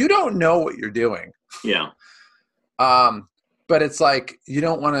you don't know what you're doing. Yeah. But it's like you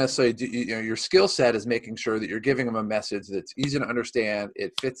don't want to necessarily do, your skill set is making sure that you're giving them a message that's easy to understand,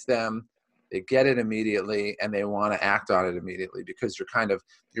 it fits them, they get it immediately, and they want to act on it immediately because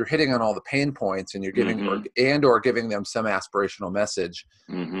you're hitting on all the pain points and you're giving or giving them some aspirational message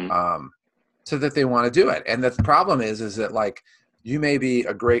so that they want to do it. And the problem is that like you may be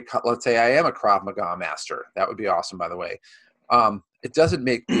a great, let's say I am a Krav Maga master. That would be awesome, by the way. It doesn't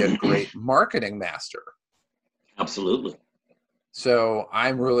make me a great marketing master. Absolutely. So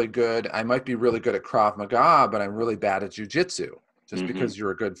I'm really good. I might be really good at Krav Maga, but I'm really bad at jiu-jitsu. Just because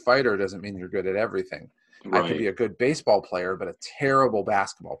you're a good fighter doesn't mean you're good at everything. Right. I could be a good baseball player, but a terrible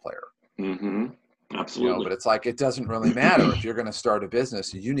basketball player. Absolutely. But it's like, it doesn't really matter. If you're going to start a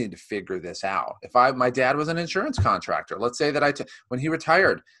business, you need to figure this out. My dad was an insurance contractor. Let's say that when he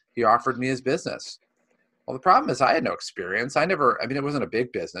retired, he offered me his business. Well, the problem is I had no experience. It wasn't a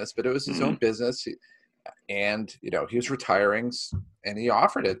big business, but it was his own business. And, he was retiring and he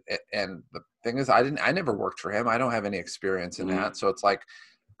offered it. And the thing is, I never worked for him. I don't have any experience in that. So it's like,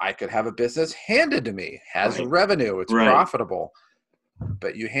 I could have a business handed to me, has revenue, it's profitable,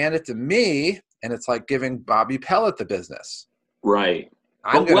 but you hand it to me and it's like giving Bobby Pellet the business. Right.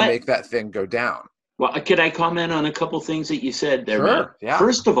 I'm going to make that thing go down. Well, could I comment on a couple things that you said there? Sure. Matt? Yeah.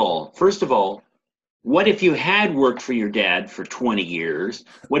 First of all, what if you had worked for your dad for 20 years?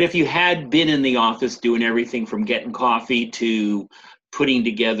 What if you had been in the office doing everything from getting coffee to putting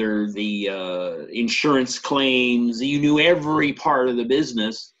together the insurance claims? You knew every part of the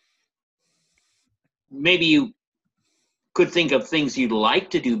business. Maybe you could think of things you'd like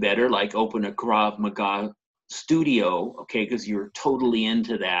to do better, like open a Krav Maga studio, okay, because you're totally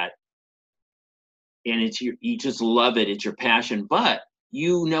into that. And you just love it. It's your passion. But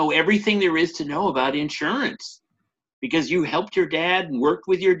you know everything there is to know about insurance because you helped your dad and worked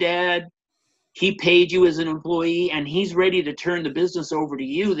with your dad. He paid you as an employee and he's ready to turn the business over to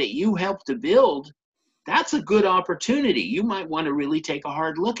you that you helped to build. That's a good opportunity. You might want to really take a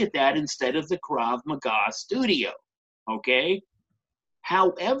hard look at that instead of the Krav Maga studio. Okay?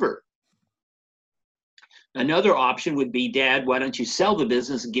 However, another option would be, Dad, why don't you sell the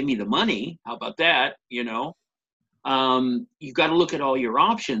business and give me the money? How about that? You've got to look at all your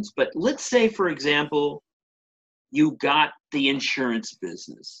options. But let's say, for example, you got the insurance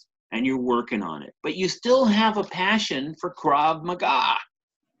business and you're working on it, but you still have a passion for Krav Maga.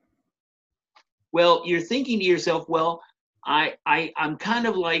 Well, you're thinking to yourself, well, I'm kind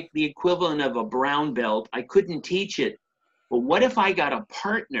of like the equivalent of a brown belt. I couldn't teach it. But what if I got a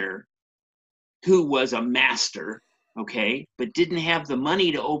partner who was a master, okay, but didn't have the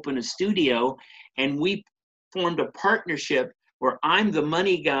money to open a studio, and we formed a partnership where I'm the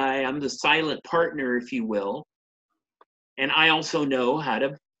money guy, I'm the silent partner, if you will, and I also know how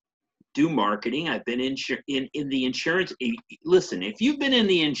to do marketing. I've been in the insurance. Listen, if you've been in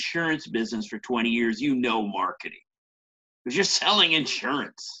the insurance business for 20 years, you know marketing because you're selling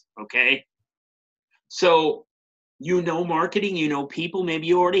insurance, okay? So you know marketing, you know people. Maybe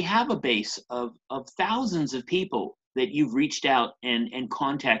you already have a base of thousands of people that you've reached out and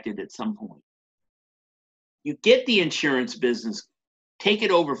contacted at some point. You get the insurance business, take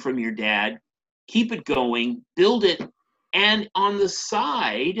it over from your dad, keep it going, build it, and on the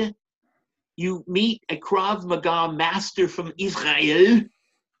side, you meet a Krav Maga master from Israel,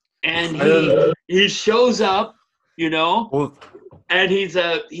 and he shows up, Well, and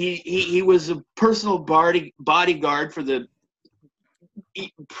he was a personal bodyguard for the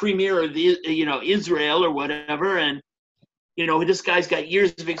premier of Israel or whatever, and this guy's got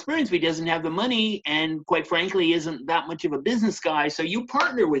years of experience, but he doesn't have the money, and quite frankly, isn't that much of a business guy. So you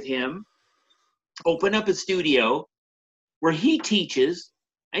partner with him, open up a studio where he teaches,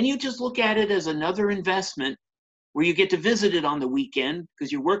 and you just look at it as another investment where you get to visit it on the weekend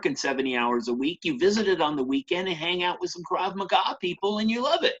because you're working 70 hours a week. You visit it on the weekend and hang out with some Krav Maga people, and you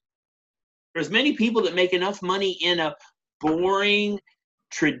love it. There's many people that make enough money in a boring,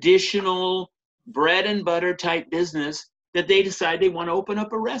 traditional, bread and butter type business that they decide they want to open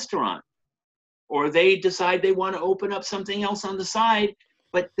up a restaurant, or they decide they want to open up something else on the side,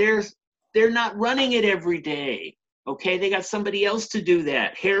 but they're not running it every day. Okay, they got somebody else to do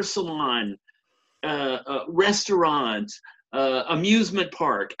that. Hair salon, restaurant, amusement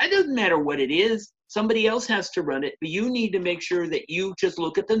park. It doesn't matter what it is. Somebody else has to run it, but you need to make sure that you just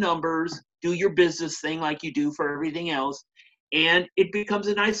look at the numbers, do your business thing like you do for everything else, and it becomes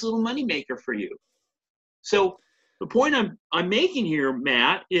a nice little moneymaker for you. So the point I'm making here,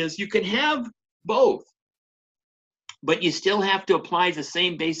 Matt, is you can have both, but you still have to apply the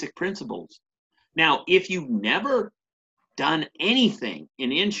same basic principles. Now, if you've never done anything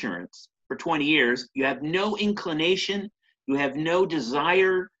in insurance for 20 years, you have no inclination, you have no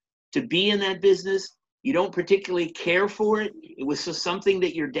desire to be in that business, you don't particularly care for it, it was just something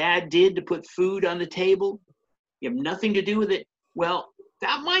that your dad did to put food on the table, you have nothing to do with it, well,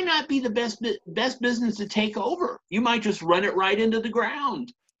 that might not be the best business to take over. You might just run it right into the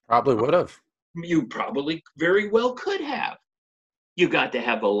ground. Probably would have. You probably very well could have. You got to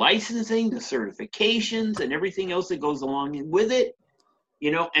have the licensing, the certifications, and everything else that goes along with it.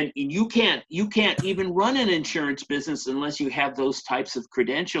 And you can't even run an insurance business unless you have those types of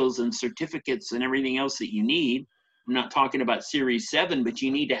credentials and certificates and everything else that you need. I'm not talking about Series 7, but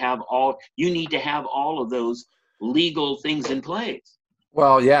you need to have all of those legal things in place.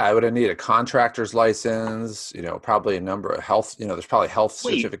 Well, yeah, I would have needed a contractor's license, probably a number of health, there's probably health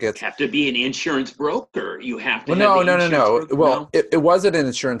certificates. You have to be an insurance broker. You have to No. Well, it wasn't an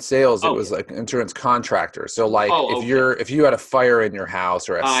insurance sales. It was like an insurance contractor. So like if you had a fire in your house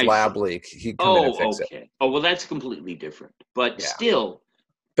or a slab leak, he'd come in and fix it. Oh, well, that's completely different. But still.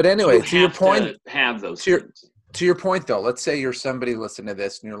 But anyway, to your point, have those things. To your point, though, let's say you're somebody listening to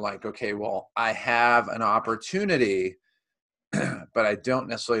this and you're like, okay, well, I have an opportunity, but I don't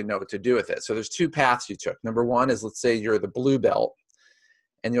necessarily know what to do with it. So there's two paths you took. Number one is, let's say you're the blue belt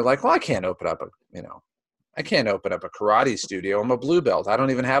and you're like, well, I can't open up a karate studio. I'm a blue belt. I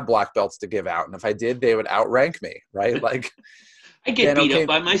don't even have black belts to give out. And if I did, they would outrank me, right? Like I get beat up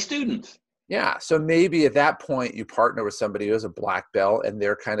by my students. Yeah. So maybe at that point you partner with somebody who has a black belt and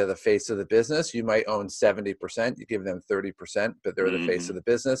they're kind of the face of the business. You might own 70%, you give them 30%, but they're the face of the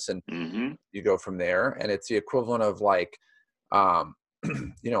business, and you go from there. And it's the equivalent of like, I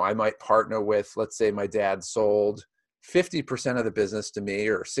might partner with, let's say my dad sold 50% of the business to me,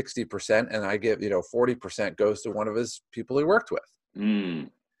 or 60%, and I give, 40% goes to one of his people he worked with.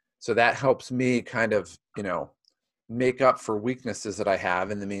 So that helps me kind of, make up for weaknesses that I have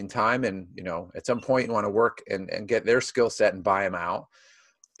in the meantime. And, at some point you want to work and get their skill set and buy them out.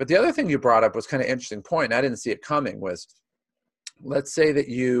 But the other thing you brought up was kind of interesting point, and I didn't see it coming, was let's say that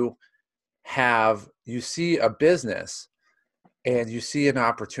you see a business and you see an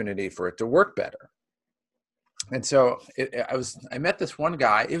opportunity for it to work better. And so I met this one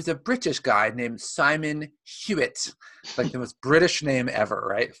guy. It was a British guy named Simon Hewitt, like the most British name ever,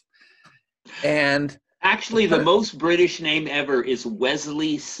 right? And actually, the most British name ever is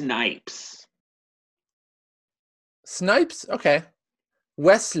Wesley Snipes. Snipes? Okay.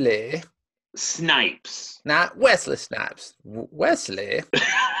 Wesley Snipes. Not Wesley Snipes. Wesley.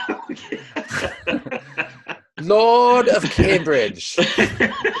 Lord of Cambridge.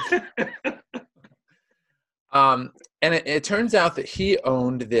 And it turns out that he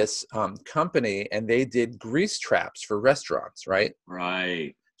owned this company, and they did grease traps for restaurants, right?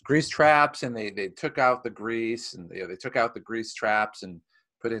 Right. Grease traps, and they took out the grease, and they took out the grease traps and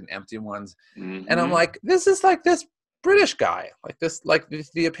put in empty ones. And I'm like, this is like this British guy, like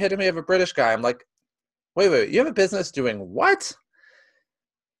the epitome of a British guy. I'm like, wait, you have a business doing what?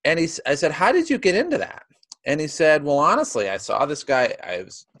 And I said, how did you get into that? And he said, well, honestly, I saw this guy.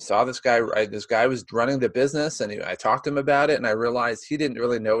 This guy was running the business, and I talked to him about it, and I realized he didn't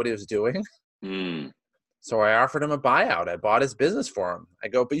really know what he was doing. So I offered him a buyout. I bought his business for him. I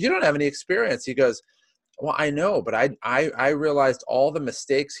go, but you don't have any experience. He goes, Well, I know, but I realized all the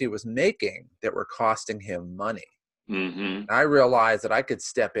mistakes he was making that were costing him money. Mm-hmm. I realized that I could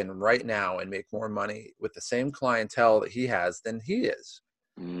step in right now and make more money with the same clientele that he has than he is.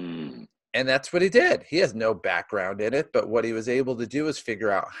 Mm. And that's what he did. He has no background in it, but what he was able to do is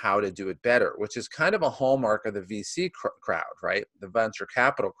figure out how to do it better, which is kind of a hallmark of the VC crowd, right? The venture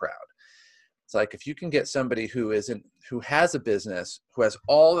capital crowd. It's like if you can get somebody who has a business, who has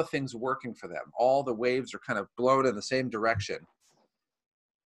all the things working for them, all the waves are kind of blown in the same direction,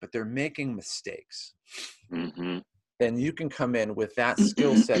 but they're making mistakes. Mm-hmm. Then you can come in with that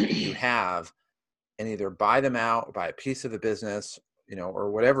skill set that you have and either buy them out or buy a piece of the business, or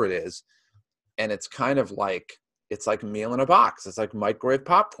whatever it is. And it's kind of like, it's like a meal in a box. It's like microwave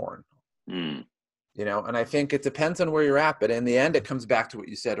popcorn, Mm. and I think it depends on where you're at. But in the end, it comes back to what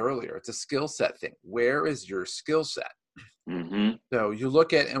you said earlier. It's a skill set thing. Where is your skill set? Mm-hmm. So you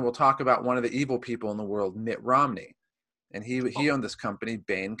look at, and we'll talk about one of the evil people in the world, Mitt Romney. And he owned this company,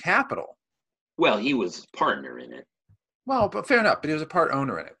 Bain Capital. Well, he was partner in it. Well, but fair enough. But he was a part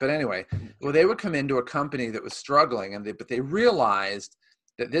owner in it. But anyway, well, they would come into a company that was struggling, but they realized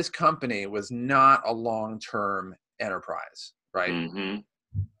that this company was not a long-term enterprise, right? Mm-hmm.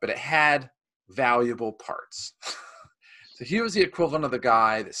 But it had valuable parts. So he was the equivalent of the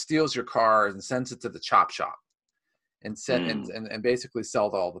guy that steals your car and sends it to the chop shop and basically sell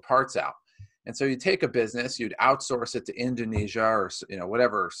all the parts out. And so you take a business, you'd outsource it to Indonesia or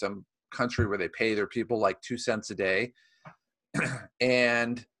whatever, some country where they pay their people like 2 cents a day.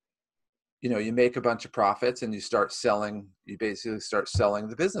 And you make a bunch of profits and you basically start selling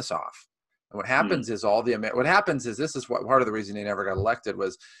the business off. And what happens is this is what part of the reason he never got elected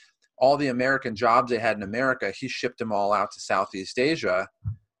was all the American jobs they had in America, he shipped them all out to Southeast Asia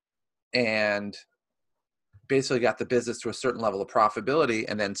and basically got the business to a certain level of profitability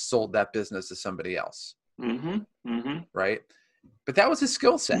and then sold that business to somebody else. Mm-hmm. Mm-hmm. Right. But that was his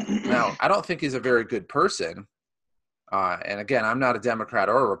skill set. Now, I don't think he's a very good person. And again, I'm not a Democrat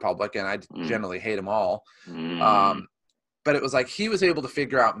or a Republican. I generally hate them all. But it was like he was able to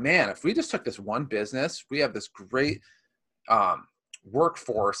figure out, man, if we just took this one business, we have this great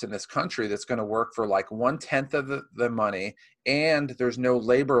workforce in this country that's going to work for like 1/10 of the money, and there's no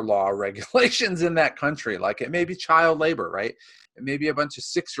labor law regulations in that country. Like it may be child labor, right? It may be a bunch of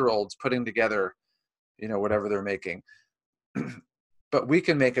 6-year-olds putting together, whatever they're making. But we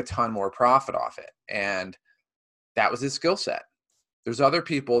can make a ton more profit off it. And that was his skill set. There's other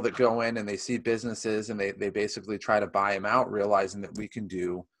people that go in and they see businesses and they basically try to buy them out, realizing that we can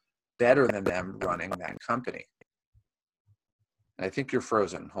do better than them running that company. And I think you're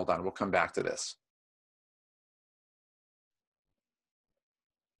frozen. Hold on. We'll come back to this.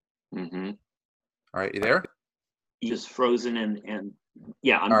 Mm-hmm. All right. You there? Just frozen and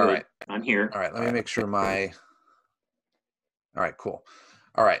yeah, I'm all good. Right. I'm here. All right. Let me make sure all right, cool.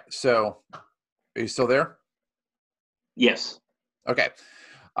 All right. So are you still there? Yes. Okay.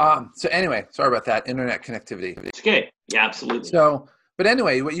 So anyway, sorry about that. Internet connectivity. It's okay. Yeah, absolutely. So, but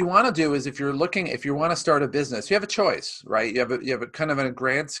anyway, what you want to do is if you want to start a business, you have a choice, right? You have a kind of a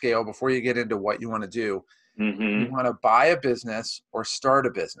grand scale before you get into what you want to do. Mm-hmm. You want to buy a business or start a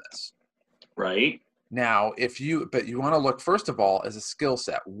business. Right. Now, but you want to look first of all as a skill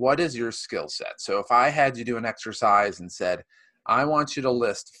set. What is your skill set? So if I had you do an exercise and said, I want you to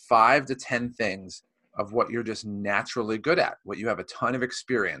list 5 to 10 things of what you're just naturally good at, what you have a ton of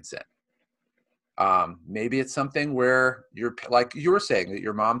experience in. Maybe it's something where you're like you were saying that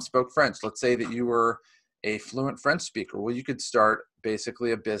your mom spoke French. Let's say that you were a fluent French speaker. Well, you could start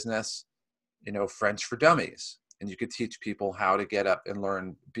basically a business, French for Dummies, and you could teach people how to get up and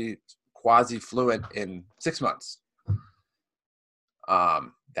learn, be quasi-fluent in 6 months.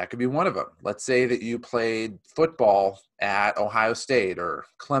 That could be one of them. Let's say that you played football at Ohio State or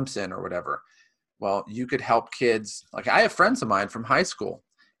Clemson or whatever. Well, you could help kids. Like I have friends of mine from high school,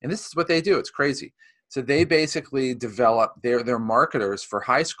 and this is what they do. It's crazy. So they basically develop, they're marketers for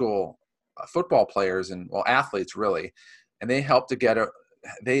high school football players and athletes really. And they help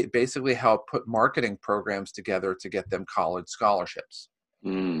they basically help put marketing programs together to get them college scholarships.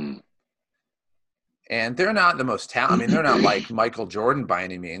 Mm. And they're not the most talented. I mean, they're not like Michael Jordan by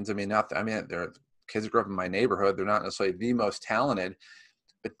any means. I mean, they're kids who grew up in my neighborhood. They're not necessarily the most talented,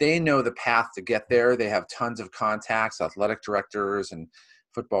 but they know the path to get there. They have tons of contacts, athletic directors and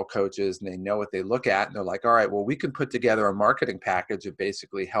football coaches, and they know what they look at. And they're like, all right, well, we can put together a marketing package that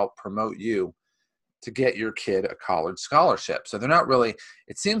basically help promote you to get your kid a college scholarship. So they're not really,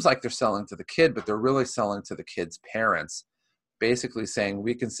 it seems like they're selling to the kid, but they're really selling to the kid's parents, basically saying,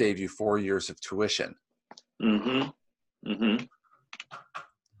 we can save you 4 years of tuition. Mm-hmm. Mm-hmm.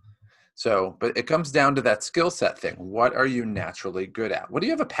 So, but it comes down to that skill set thing. What are you naturally good at? What do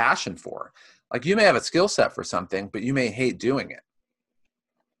you have a passion for? Like you may have a skill set for something, but you may hate doing it.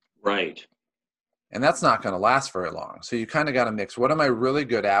 Right. And that's not going to last very long. So you kind of got to mix. What am I really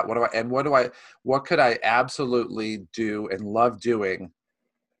good at? What could I absolutely do and love doing,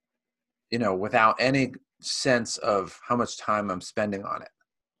 without any sense of how much time I'm spending on it.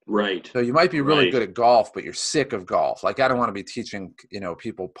 Right. So you might be really Right. good at golf, but you're sick of golf. Like I don't want to be teaching,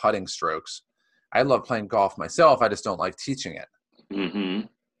 people putting strokes. I love playing golf myself. I just don't like teaching it. Mm-hmm.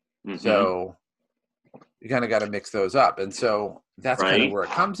 Mm-hmm. So you kind of got to mix those up. And so that's kind of Right. where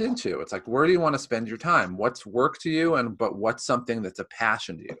it comes into. It's like, where do you want to spend your time? What's work to you? But what's something that's a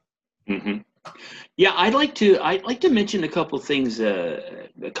passion to you? Mm-hmm. Yeah, I'd like to mention a couple things, a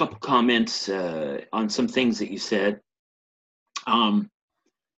couple comments on some things that you said. Um,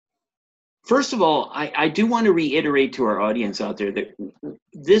 First of all, I do want to reiterate to our audience out there that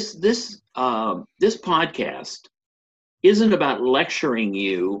this podcast isn't about lecturing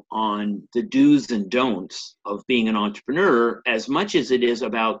you on the do's and don'ts of being an entrepreneur as much as it is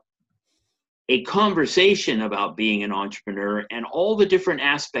about a conversation about being an entrepreneur and all the different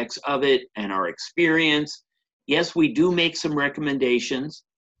aspects of it and our experience. Yes, we do make some recommendations,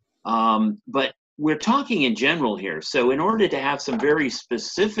 but we're talking in general here. So in order to have some very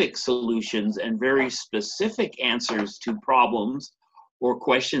specific solutions and very specific answers to problems or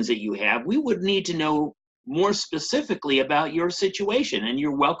questions that you have, we would need to know more specifically about your situation, and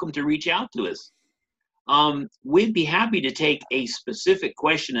you're welcome to reach out to us. We'd be happy to take a specific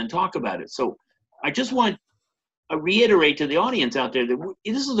question and talk about it. So I just want to reiterate to the audience out there that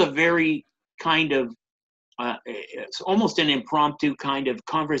this is a very kind of it's almost an impromptu kind of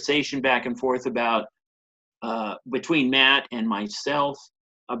conversation back and forth about between Matt and myself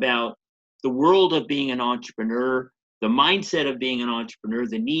about the world of being an entrepreneur, the mindset of being an entrepreneur,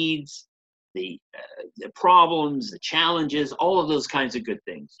 the needs, the problems, the challenges, all of those kinds of good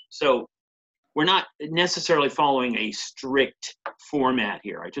things. So we're not necessarily following a strict format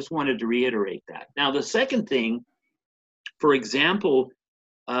here. I just wanted to reiterate that. Now, the second thing, for example,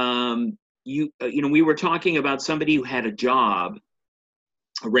 we were talking about somebody who had a job,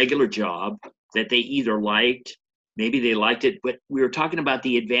 a regular job that they either liked, maybe they liked it, but we were talking about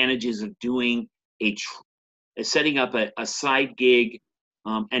the advantages of doing setting up a side gig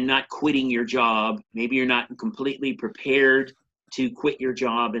and not quitting your job. Maybe you're not completely prepared to quit your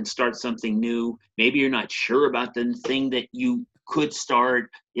job and start something new. Maybe you're not sure about the thing that you could start,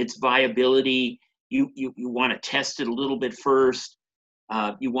 its viability. You want to test it a little bit first.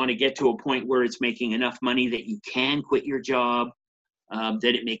 You want to get to a point where it's making enough money that you can quit your job,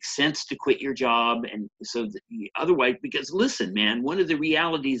 that it makes sense to quit your job. And so otherwise, because listen, man, one of the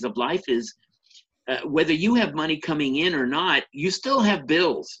realities of life is whether you have money coming in or not, you still have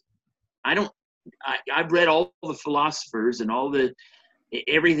bills. I've read all the philosophers and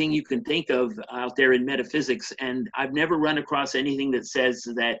everything you can think of out there in metaphysics, and I've never run across anything that says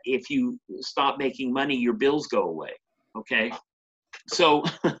that if you stop making money, your bills go away. Okay. So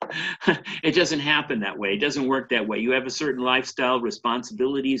it doesn't happen that way. It doesn't work that way. You have a certain lifestyle,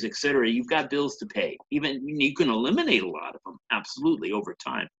 responsibilities, etc. You've got bills to pay. Even you can eliminate a lot of them, absolutely, over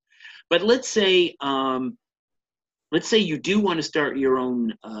time. But let's say you do want to start your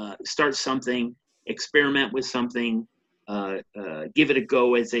own, start something, experiment with something, give it a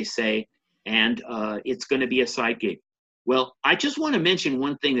go, as they say, and it's going to be a side gig. Well, I just want to mention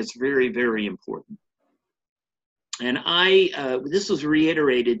one thing that's very, very important. And this was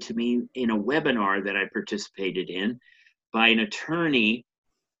reiterated to me in a webinar that I participated in by an attorney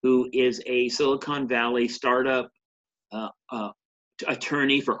who is a Silicon Valley startup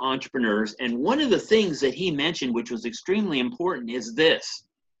attorney for entrepreneurs. And one of the things that he mentioned, which was extremely important, is this.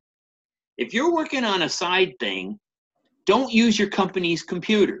 If you're working on a side thing, don't use your company's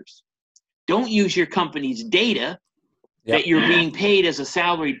computers. Don't use your company's data that you're being paid as a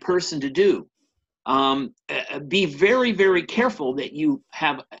salaried person to do. Be very, very careful that you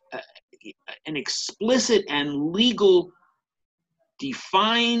have an explicit and legal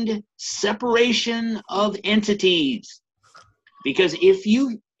defined separation of entities. Because if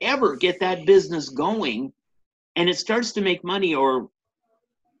you ever get that business going and it starts to make money, or,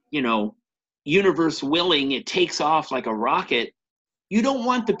 universe willing, it takes off like a rocket, you don't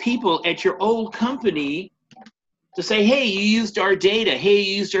want the people at your old company to say, hey, you used our data. Hey,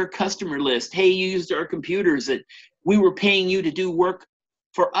 you used our customer list. Hey, you used our computers that we were paying you to do work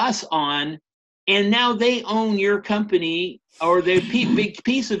for us on. And now they own your company, or they're a big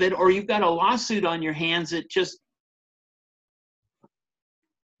piece of it, or you've got a lawsuit on your hands that just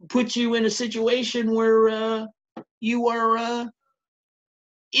puts you in a situation where you are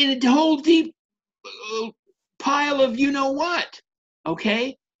in a whole deep pile of you know what.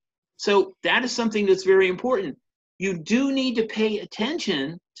 Okay? So that is something that's very important. You do need to pay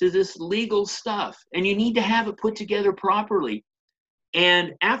attention to this legal stuff, and you need to have it put together properly.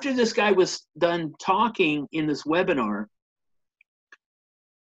 And after this guy was done talking in this webinar,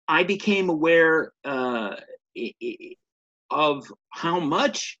 I became aware of how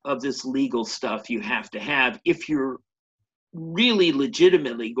much of this legal stuff you have to have if you're really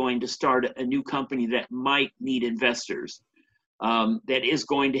legitimately going to start a new company that might need investors, that is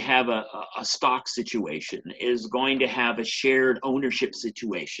going to have a stock situation, is going to have a shared ownership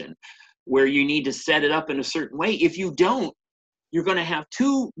situation where you need to set it up in a certain way. If you don't, you're going to have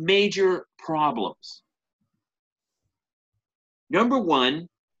two major problems. Number one,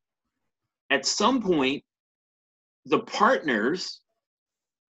 at some point, the partners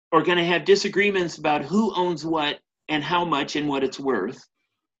are going to have disagreements about who owns what and how much and what it's worth.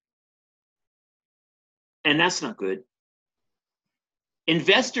 And that's not good.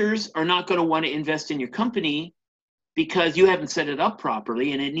 Investors are not going to want to invest in your company because you haven't set it up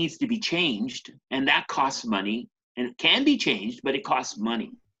properly and it needs to be changed. And that costs money, and it can be changed, but it costs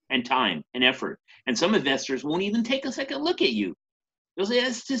money and time and effort. And some investors won't even take a second look at you. They'll say,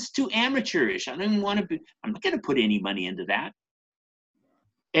 that's just too amateurish. I don't even want to be, I'm not going to put any money into that.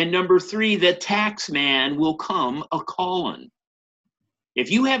 And number three, the tax man will come a-calling.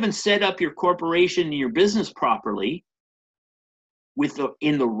 If you haven't set up your corporation and your business properly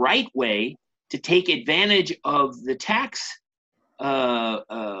in the right way to take advantage of the tax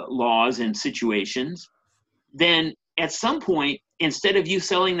laws and situations, then at some point, instead of you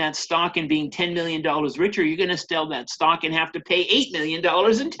selling that stock and being $10 million richer, you're going to sell that stock and have to pay $8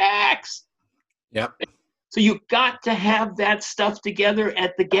 million in tax. Yep. So you've got to have that stuff together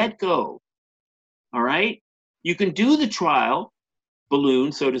at the get-go. All right? You can do the trial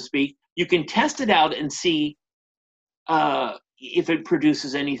balloon, so to speak. You can test it out and see if it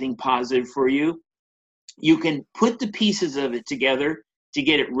produces anything positive for you. You can put the pieces of it together to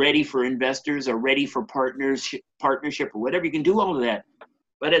get it ready for investors or ready for partnership or whatever. You can do all of that.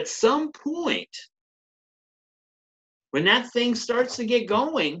 But at some point, when that thing starts to get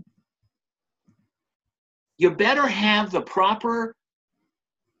going, you better have the proper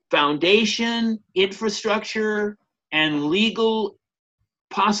foundation, infrastructure, and legal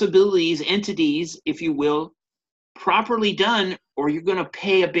possibilities, entities, if you will, properly done, or you're going to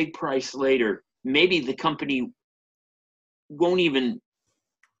pay a big price later. Maybe the company won't even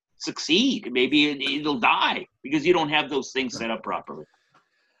succeed. Maybe it'll die because you don't have those things set up properly.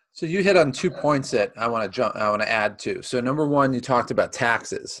 So you hit on 2 points that I want to add to. So number one, you talked about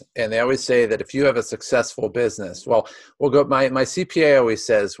taxes, and they always say that if you have a successful business, well, we'll go. My CPA always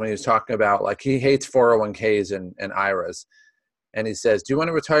says when he was talking about, like, he hates 401ks and IRAs, and he says, "Do you want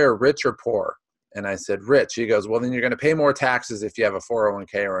to retire rich or poor?" And I said, "Rich." He goes, "Well, then you're going to pay more taxes if you have a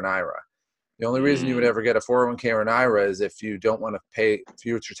 401k or an IRA. The only reason you would ever get a 401k or an IRA is if you don't want to pay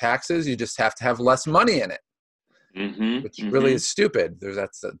future taxes. You just have to have less money in it." Which really is stupid.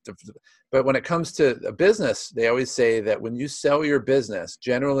 But when it comes to a business, they always say that when you sell your business,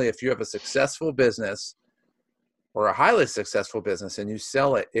 generally, if you have a successful business or a highly successful business and you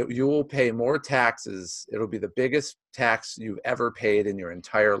sell it, you will pay more taxes. It'll be the biggest tax you've ever paid in your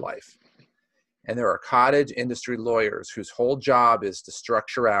entire life. And there are cottage industry lawyers whose whole job is to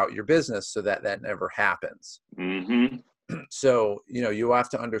structure out your business so that that never happens. So, you have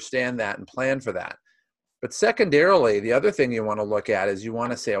to understand that and plan for that. But secondarily, the other thing you want to look at is you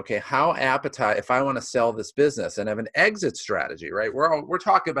want to say, okay, if I want to sell this business and have an exit strategy, right? We're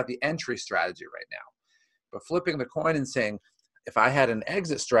talking about the entry strategy right now. But flipping the coin and saying, if I had an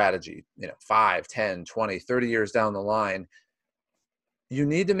exit strategy, 5, 10, 20, 30 years down the line, you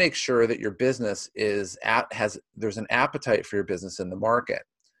need to make sure that your business there's an appetite for your business in the market.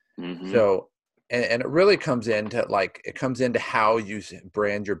 So, and it really comes into how you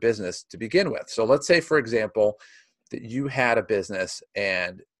brand your business to begin with. So let's say, for example, that you had a business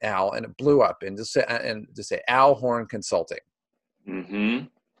and it blew up, and just say Al Horn Consulting.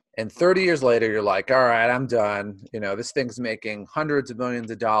 And 30 years later, you're like, all right, I'm done. This thing's making hundreds of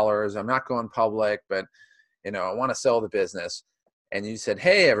millions of dollars. I'm not going public, but I want to sell the business. And you said,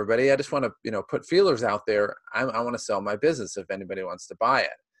 hey, everybody, I just want to put feelers out there. I want to sell my business if anybody wants to buy it.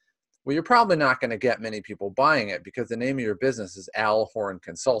 Well, you're probably not going to get many people buying it because the name of your business is Al Horn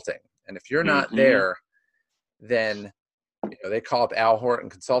Consulting. And if you're not there, then they call up Al Horn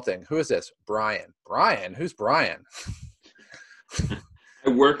Consulting. Who is this? Brian. Brian? Who's Brian? I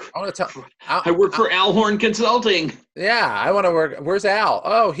work for Al Horn Consulting. Yeah, I want to work. Where's Al?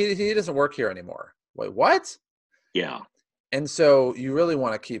 Oh, he doesn't work here anymore. Wait, what? Yeah. And so you really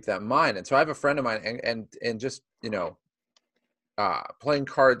want to keep that in mind. And so I have a friend of mine and just, playing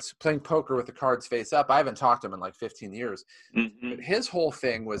poker with the cards face up. I haven't talked to him in like 15 years, but Mm-hmm. his whole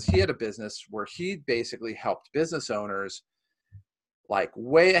thing was he had a business where he basically helped business owners like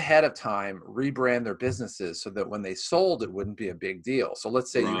way ahead of time rebrand their businesses so that when they sold, it wouldn't be a big deal. So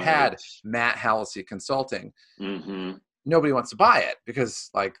let's say you Right. had Matt Hallisey Consulting. Mm-hmm. Nobody wants to buy it because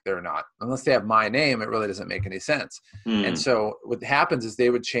like they're not, unless they have my name, it really doesn't make any sense. And Mm. so what happens is they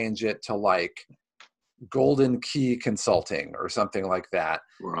would change it to like Golden Key Consulting or something like that.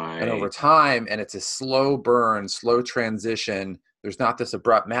 And over Right. time, and it's a slow burn, slow transition. There's not this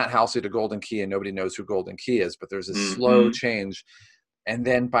abrupt Matt Halsey to Golden Key and nobody knows who Golden Key is, but there's a slow Mm-hmm. change. And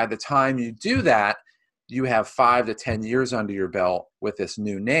then by the time you do that, you have 5 to 10 years under your belt with this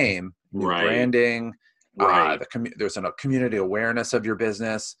new name, new Right. branding. Right. There's a community awareness of your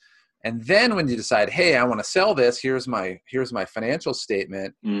business. And then when you decide, hey, I want to sell this, here's my financial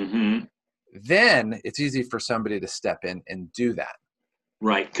statement. Mm-hmm. Then it's easy for somebody to step in and do that.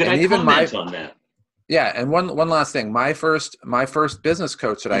 Right. Could And I even comment on that? yeah. And one last thing, my first business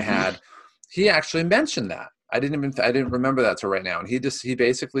coach that I Mm-hmm. had, he actually mentioned that. I didn't remember that till right now. And he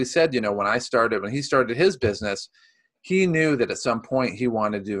basically said, when he started his business, he knew that at some point he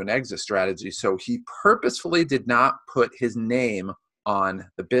wanted to do an exit strategy. So he purposefully did not put his name on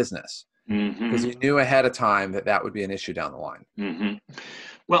the business because Mm-hmm. he knew ahead of time that would be an issue down the line. Mm-hmm.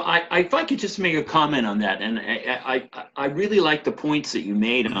 Well, if I could just make a comment on that, and I really like the points that you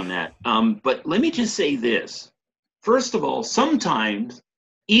made on that. But let me just say this. First of all, sometimes,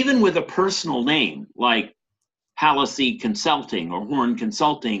 even with a personal name like Hallisey Consulting or Horn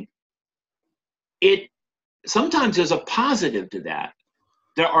Consulting, it sometimes there's a positive to that.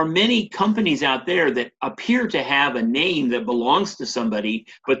 There are many companies out there that appear to have a name that belongs to somebody,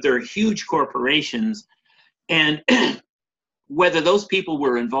 but they're huge corporations. And whether those people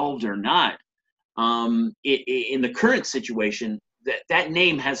were involved or not, in the current situation, that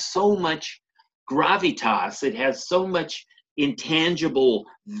name has so much gravitas, it has so much intangible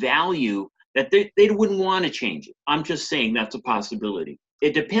value that they wouldn't want to change it. I'm just saying that's a possibility.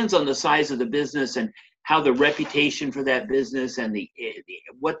 It depends on the size of the business and how the reputation for that business and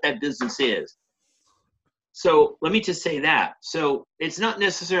what that business is. So let me just say that. So it's not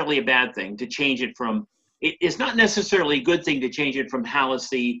necessarily a bad thing to change it from. It's not necessarily a good thing to change it from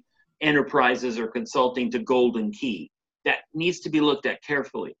Hallisey Enterprises or Consulting to Golden Key. That needs to be looked at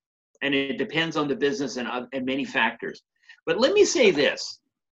carefully, and it depends on the business and many factors. But let me say this: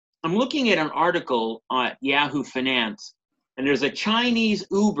 I'm looking at an article on Yahoo Finance, and there's a Chinese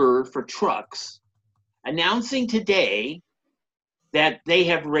Uber for trucks announcing today that they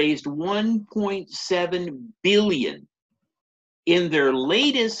have raised 1.7 billion in their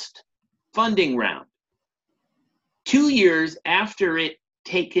latest funding round. 2 years after it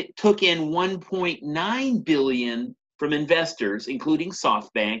took in 1.9 billion from investors, including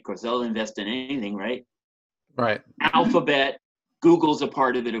SoftBank, because they'll invest in anything, right? Right. Alphabet, Google's a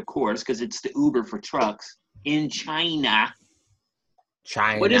part of it, of course, because it's the Uber for trucks in China.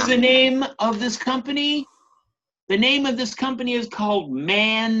 What is the name of this company? The name of this company is called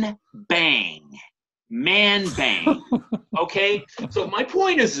Man Bang. Man Bang. Okay? So my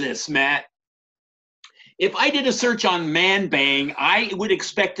point is this, Matt. If I did a search on Man Bang, I would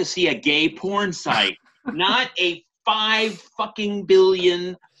expect to see a gay porn site, not a 5 fucking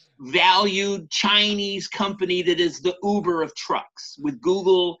billion valued Chinese company that is the Uber of trucks with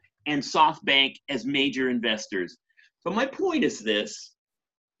Google and SoftBank as major investors. So my point is this.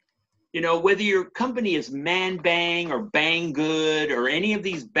 Whether your company is Man Bang or Bang Good or any of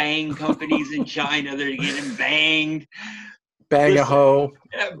these bang companies in China that are getting banged. Bang a hoe.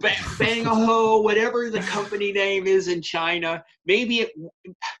 Bang a hoe, whatever the company name is in China.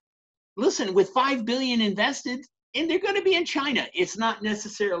 Listen, with 5 billion invested, and they're going to be in China. It's not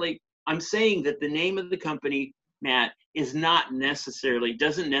necessarily, I'm saying that the name of the company, Matt, doesn't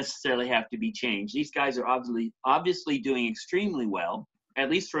necessarily have to be changed. These guys are obviously doing extremely well, at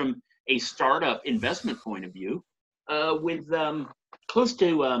least from a startup investment point of view, with close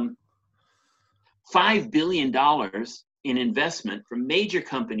to $5 billion in investment from major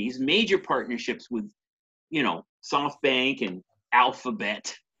companies, major partnerships with, SoftBank and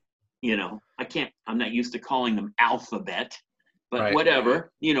Alphabet. I'm not used to calling them Alphabet, but Right.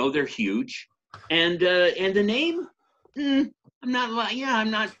 whatever, they're huge. And the name,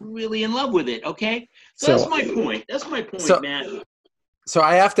 I'm not really in love with it. Okay. So that's my point. Matt. So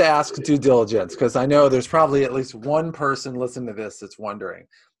I have to ask due diligence because I know there's probably at least one person listening to this that's wondering,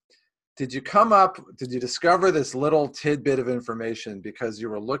 did you discover this little tidbit of information because you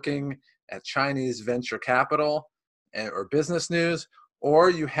were looking at Chinese venture capital or business news, or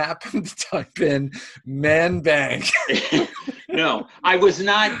you happen to type in man bang. No, I was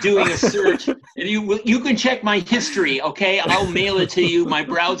not doing a search. And you can check my history, okay? I'll mail it to you, my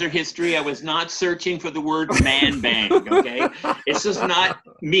browser history. I was not searching for the word man bang, okay? It's just not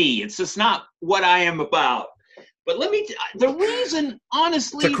me. It's just not what I am about. But the reason,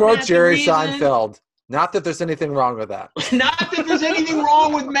 honestly, to quote Matt, Jerry Seinfeld, not that there's anything wrong with that. Not that there's anything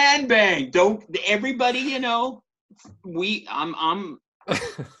wrong with man bang. Don't everybody,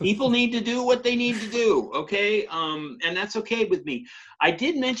 people need to do what they need to do, okay? And that's okay with me. I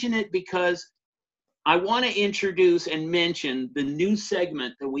did mention it because I want to introduce and mention the new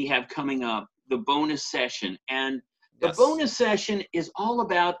segment that we have coming up, the bonus session. And the bonus session is all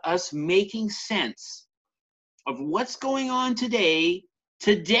about us making sense of what's going on today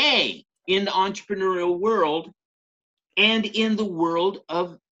in the entrepreneurial world and in the world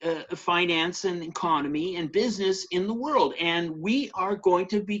of finance and economy and business in the world. And we are going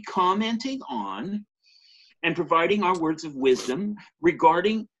to be commenting on and providing our words of wisdom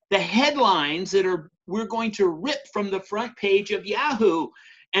regarding the headlines that we're going to rip from the front page of Yahoo.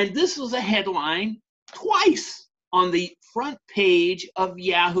 And this was a headline twice on the front page of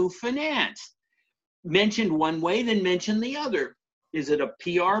Yahoo Finance. Mentioned one way, then mentioned the other. Is it a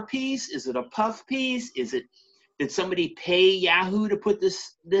PR piece? Is it a puff piece? Did somebody pay Yahoo to put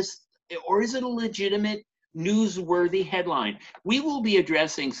this, or is it a legitimate newsworthy headline? We will be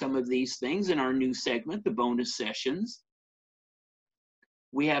addressing some of these things in our new segment, the bonus sessions.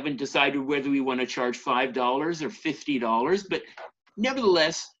 We haven't decided whether we want to charge $5 or $50, but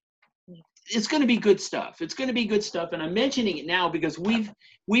nevertheless, it's going to be good stuff. It's going to be good stuff, and I'm mentioning it now because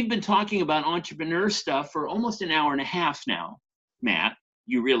we've been talking about entrepreneur stuff for almost an hour and a half now, Matt.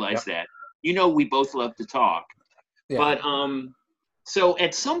 You realize that. We both love to talk. Yeah. But so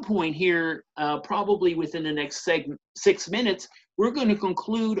at some point here, probably within the next 6 minutes, we're going to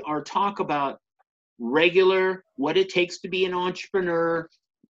conclude our talk about what it takes to be an entrepreneur,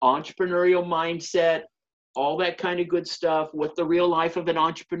 entrepreneurial mindset, all that kind of good stuff, what the real life of an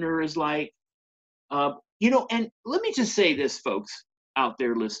entrepreneur is like. And let me just say this, folks out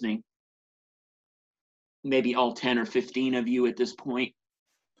there listening, maybe all 10 or 15 of you at this point,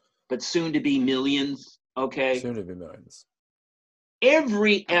 but soon to be millions, okay? Soon to be millions.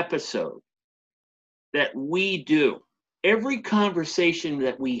 Every episode that we do, every conversation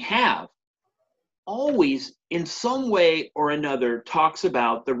that we have, always in some way or another talks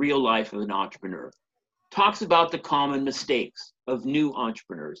about the real life of an entrepreneur, talks about the common mistakes of new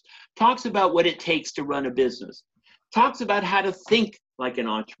entrepreneurs, talks about what it takes to run a business, talks about how to think like an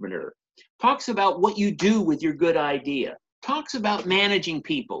entrepreneur, talks about what you do with your good idea, talks about managing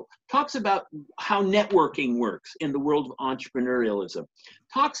people, talks about how networking works in the world of entrepreneurialism,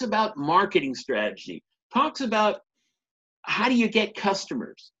 talks about marketing strategy, talks about how do you get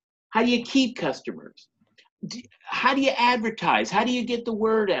customers, how do you keep customers, how do you advertise, how do you get the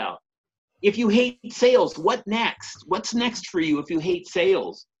word out? If you hate sales, what next? What's next for you if you hate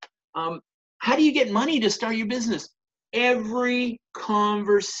sales? How do you get money to start your business? Every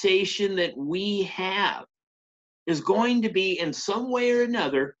conversation that we have is going to be in some way or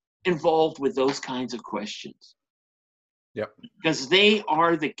another involved with those kinds of questions. Yep. Because they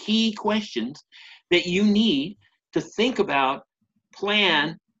are the key questions that you need to think about,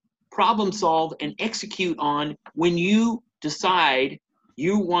 plan, problem solve, and execute on when you decide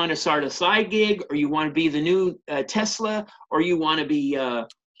you want to start a side gig, or you want to be the new Tesla, or you want to be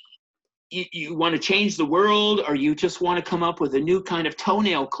you want to change the world, or you just want to come up with a new kind of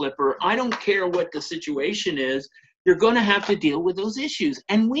toenail clipper. I don't care what the situation is. You're going to have to deal with those issues,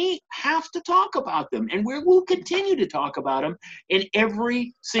 and we have to talk about them, and we'll continue to talk about them in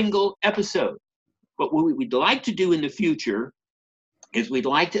every single episode. But what we'd like to do in the future is we'd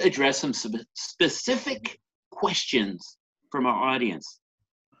like to address some specific questions from our audience.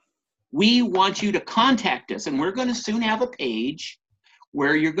 We want you to contact us, and we're going to soon have a page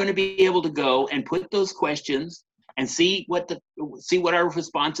where you're going to be able to go and put those questions and see what our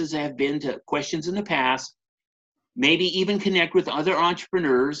responses have been to questions in the past, maybe even connect with other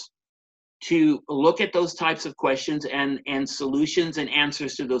entrepreneurs to look at those types of questions and solutions and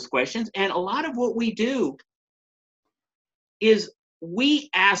answers to those questions. And a lot of what we do is we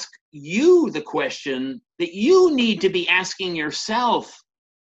ask you the question that you need to be asking yourself,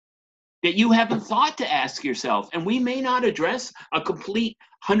 that you haven't thought to ask yourself. And we may not address a complete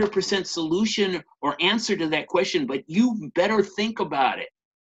 100% solution or answer to that question, but you better think about it.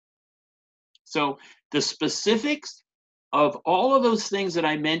 So the specifics of all of those things that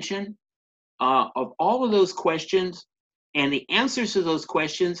I mentioned, of all of those questions and the answers to those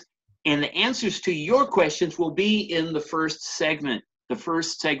questions, And the answers to your questions will be in the first segment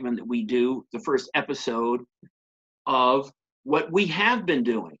that we do, the first episode of what we have been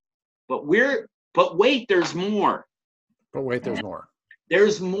doing. But wait, there's more. But wait, there's more.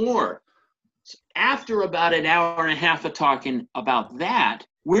 There's more. After about an hour and a half of talking about that,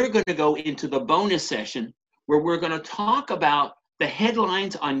 we're going to go into the bonus session where we're going to talk about the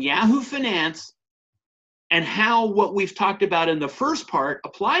headlines on Yahoo Finance and how what we've talked about in the first part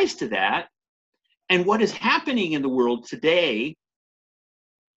applies to that and what is happening in the world today.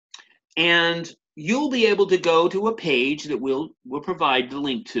 And you'll be able to go to a page that we'll provide the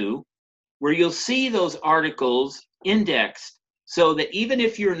link to, where you'll see those articles indexed so that even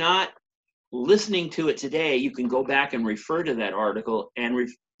if you're not listening to it today, you can go back and refer to that article and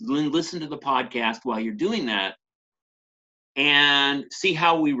listen to the podcast while you're doing that and see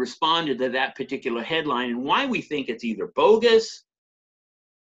how we responded to that particular headline and why we think it's either bogus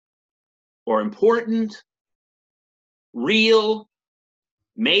or important, real,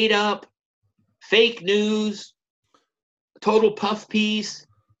 made up, fake news, total puff piece,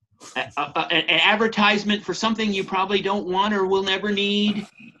 an advertisement for something you probably don't want or will never need,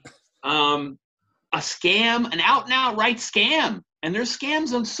 a scam, an out and outright scam. And there's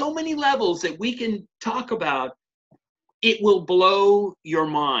scams on so many levels that we can talk about. It will blow your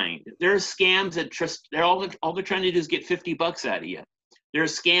mind. There are scams that they're all they're trying to do is get $50 out of you. There are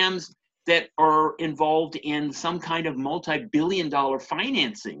scams that are involved in some kind of multi-billion-dollar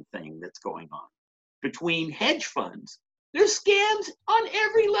financing thing that's going on between hedge funds. There's scams on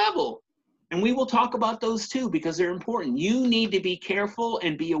every level. And we will talk about those too because they're important. You need to be careful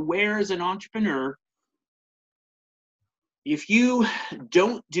and be aware as an entrepreneur. If you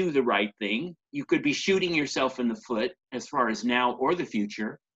don't do the right thing, you could be shooting yourself in the foot as far as now or the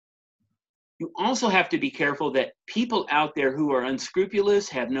future. You also have to be careful that people out there who are unscrupulous,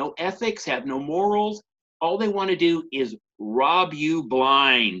 have no ethics, have no morals, all they want to do is rob you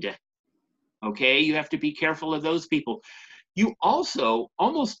blind. Okay? You have to be careful of those people. You also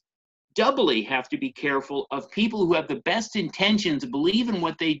almost doubly have to be careful of people who have the best intentions, believe in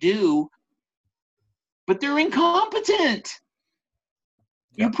what they do, but they're incompetent.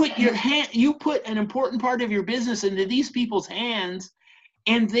 Yep. You put an important part of your business into these people's hands,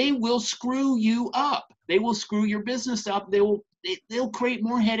 and they will screw you up. They will screw your business up. They'll create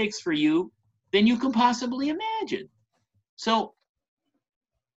more headaches for you than you can possibly imagine. So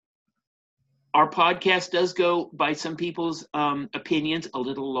our podcast does go, by some people's opinions, a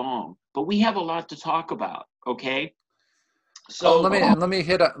little long, but we have a lot to talk about. Okay. So let me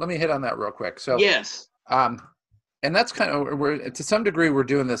hit on that real quick. So yes. And that's kind of, to some degree, we're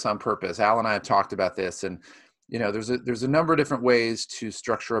doing this on purpose. Al and I have talked about this, and there's a number of different ways to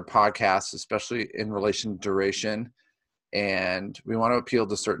structure a podcast, especially in relation to duration, and we want to appeal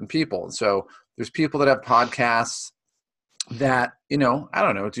to certain people. And so there's people that have podcasts that, I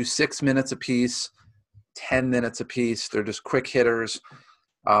don't know, do 6 minutes a piece, 10 minutes a piece. They're just quick hitters.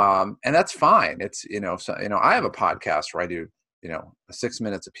 And that's fine. It's, I have a podcast where I do, 6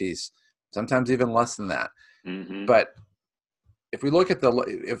 minutes a piece, sometimes even less than that. Mm-hmm. But if we look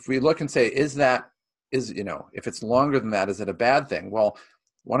and say, if it's longer than that, is it a bad thing? Well,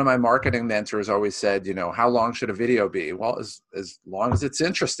 one of my marketing mentors always said, how long should a video be? Well, as long as it's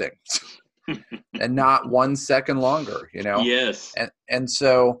interesting and not 1 second longer, Yes. And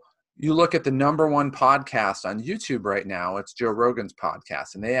so you look at the number one podcast on YouTube right now, it's Joe Rogan's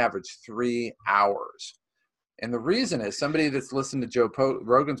podcast, and they average 3 hours. And the reason is somebody that's listened to Joe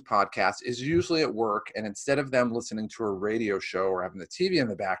Rogan's podcast is usually at work, and instead of them listening to a radio show or having the TV in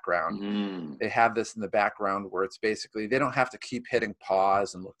the background, they have this in the background where it's basically they don't have to keep hitting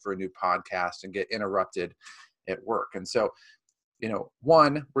pause and look for a new podcast and get interrupted at work. And so, they're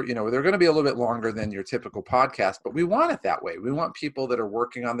going to be a little bit longer than your typical podcast, but we want it that way. We want people that are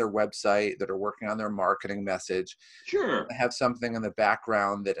working on their website, that are working on their marketing message. Sure. Have something in the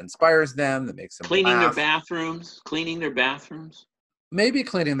background that inspires them, that makes them cleaning laugh. Cleaning their bathrooms. Maybe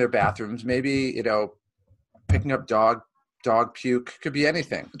cleaning their bathrooms. Maybe, picking up dog puke. Could be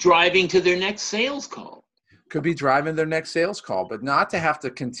anything. Driving to their next sales call. Could be driving their next sales call, but not to have to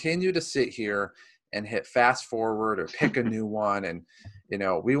continue to sit here and hit fast forward or pick a new one. And,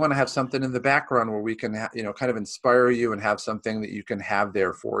 we want to have something in the background where we can, kind of inspire you and have something that you can have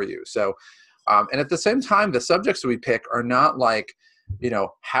there for you. So, and at the same time, the subjects that we pick are not like,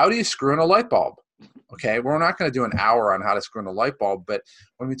 how do you screw in a light bulb? Okay. We're not going to do an hour on how to screw in a light bulb. But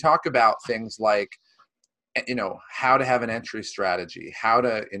when we talk about things like, how to have an entry strategy, how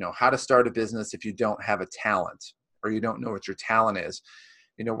to start a business if you don't have a talent or you don't know what your talent is,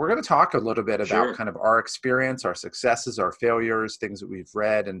 we're going to talk a little bit about Sure. kind of our experience, our successes, our failures, things that we've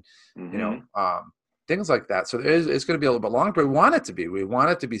read, and things like that. So it's going to be a little bit longer, but we want it to be. We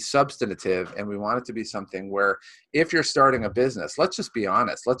want it to be substantive, and we want it to be something where if you're starting a business, let's just be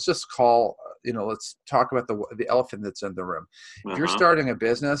honest. Let's just let's talk about the elephant that's in the room. If you're starting a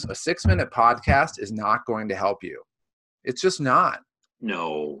business, a 6-minute podcast is not going to help you. It's just not.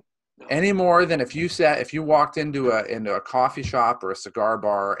 No. Any more than if you walked into a coffee shop or a cigar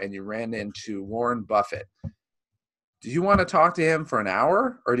bar and you ran into Warren Buffett. Do you want to talk to him for an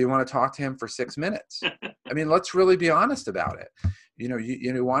hour, or do you want to talk to him for 6 minutes? I mean, let's really be honest about it.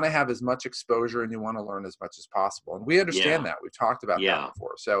 You want to have as much exposure and you want to learn as much as possible. And we understand that. We've talked about that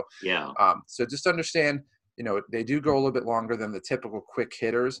before. So, so just understand, they do go a little bit longer than the typical quick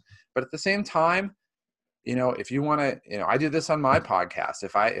hitters, but at the same time, if you want to, I do this on my podcast.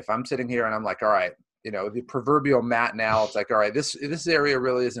 If I'm sitting here and I'm like, all right, the proverbial Matt and Al, it's like, all right, this area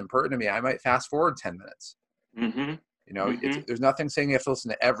really isn't pertinent to me. I might fast forward 10 minutes. There's nothing saying you have to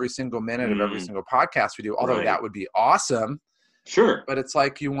listen to every single minute of every single podcast we do, although that would be awesome. Sure. But it's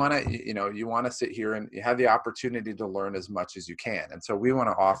like you want to sit here and you have the opportunity to learn as much as you can. And so we want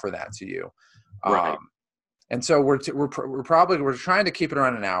to offer that to you. Right. And so we're trying to keep it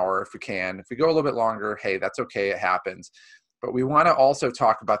around an hour if we can. If we go a little bit longer, hey, that's okay. It happens. But we want to also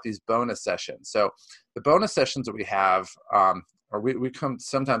talk about these bonus sessions. So the bonus sessions that we have, or we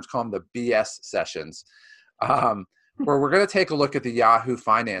sometimes call them the BS sessions, where we're going to take a look at the Yahoo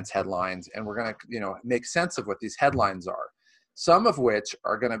Finance headlines, and we're going to, make sense of what these headlines are. Some of which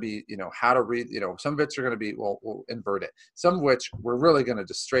are going to be, how to read, some of which are going to be, we'll invert it. Some of which we're really going to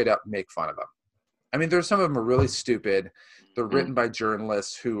just straight up make fun of them. I mean, there's some of them are really stupid. They're written by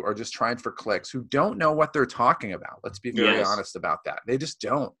journalists who are just trying for clicks, who don't know what they're talking about. Let's be very honest about that. They just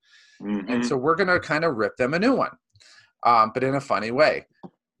don't. And so we're going to kind of rip them a new one, but in a funny way.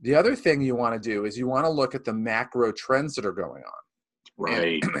 The other thing you want to do is you want to look at the macro trends that are going on.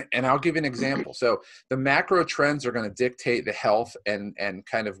 Right. And I'll give you an example. So the macro trends are going to dictate the health and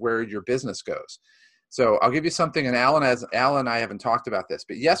kind of where your business goes. So I'll give you something, and Al and I haven't talked about this,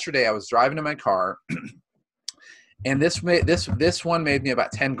 but yesterday I was driving in my car, and this one made me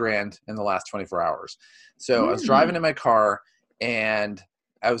about 10 grand in the last 24 hours. So I was driving in my car, and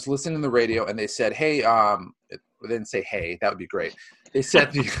I was listening to the radio, and they said, hey, they didn't say, hey, that would be great. They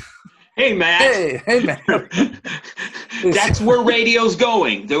said, hey, Matt. Hey, Matt. That's where radio's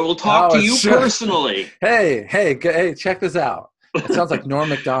going. They will talk to you personally. Hey, check this out. It sounds like Norm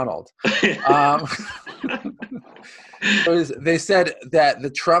Macdonald. They said that the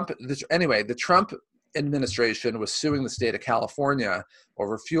Trump administration was suing the state of California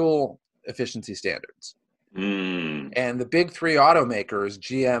over fuel efficiency standards. And the big three automakers,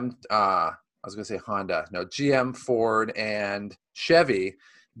 GM, I was going to say Honda, no, GM, Ford, and Chevy,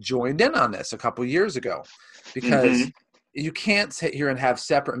 joined in on this a couple years ago, because you can't sit here and have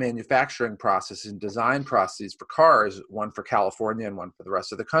separate manufacturing processes and design processes for cars, one for California and one for the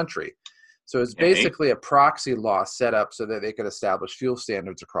rest of the country. So it's basically a proxy law set up so that they could establish fuel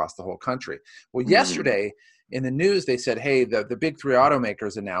standards across the whole country. Well, yesterday in the news, they said, hey, the big three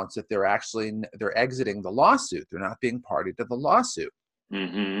automakers announced that they're exiting the lawsuit. They're not being party to the lawsuit.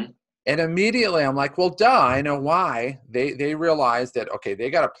 And immediately I'm like, well, duh, I know why. They realized that, okay, they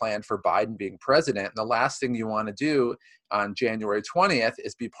got a plan for Biden being president. And the last thing you want to do on January 20th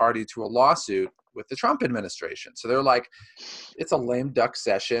is be party to a lawsuit with the Trump administration. So they're like, it's a lame duck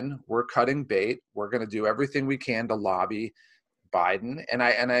session. We're cutting bait. We're going to do everything we can to lobby Biden. And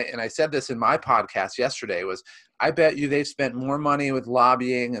I said this in my podcast yesterday was, I bet you they've spent more money with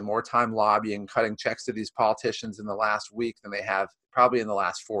lobbying and more time lobbying, cutting checks to these politicians in the last week than they have probably in the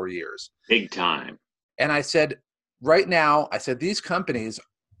last 4 years. Big time. And I said, right now, these companies,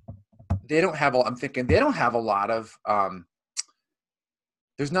 they don't have a lot of,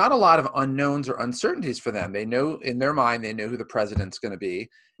 there's not a lot of unknowns or uncertainties for them. They know in their mind, they know who the president's going to be,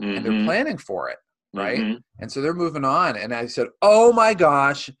 and they're planning for it. Right. And so they're moving on. And I said, oh my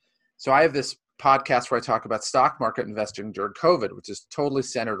gosh. So I have this podcast where I talk about stock market investing during COVID, which is totally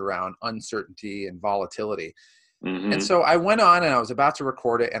centered around uncertainty and volatility. And so I went on, and I was about to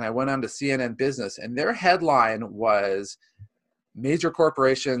record it, and I went on to CNN Business, and their headline was, major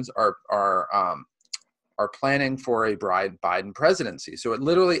corporations are planning for a Biden presidency. So it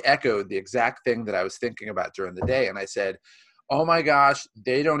literally echoed the exact thing that I was thinking about during the day. And I said, oh my gosh,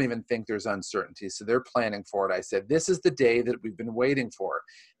 they don't even think there's uncertainty. So they're planning for it. I said, this is the day that we've been waiting for.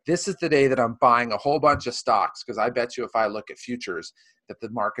 This is the day that I'm buying a whole bunch of stocks, because I bet you if I look at futures that the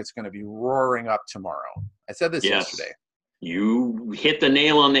market's going to be roaring up tomorrow. I said this yesterday. You hit the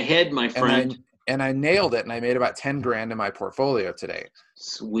nail on the head, my friend. and I nailed it, and I made about 10 grand in my portfolio today.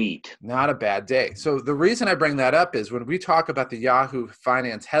 Sweet. Not a bad day. So the reason I bring that up is when we talk about the Yahoo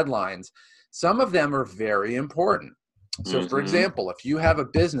Finance headlines, some of them are very important. So for example, if you have a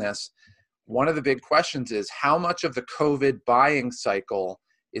business, one of the big questions is how much of the COVID buying cycle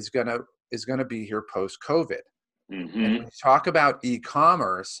is going to be here post-COVID. And when you talk about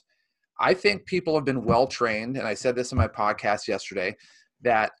e-commerce, I think people have been well trained, and I said this in my podcast yesterday,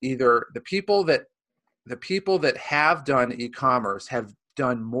 that either the people that have done e-commerce have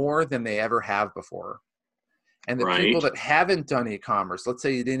done more than they ever have before. And the people that haven't done e-commerce, let's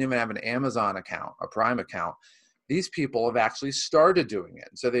say you didn't even have an Amazon account, a Prime account, these people have actually started doing it.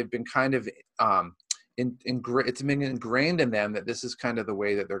 So they've been kind of it's been ingrained in them that this is kind of the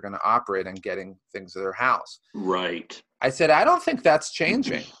way that they're going to operate on getting things to their house. Right. I said, I don't think that's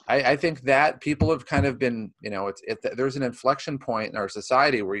changing. I think that people have kind of been, there's an inflection point in our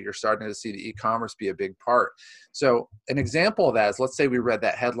society where you're starting to see the e-commerce be a big part. So an example of that is, let's say we read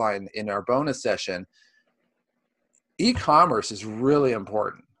that headline in our bonus session. E-commerce is really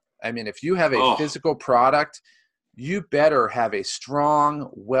important. I mean, if you have a physical product, you better have a strong,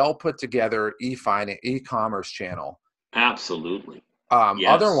 well put together e-commerce channel. Absolutely. Yes.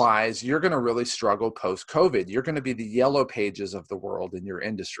 Otherwise, you're going to really struggle post-COVID. You're going to be the Yellow Pages of the world in your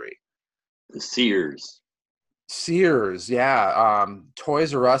industry. The Sears, yeah.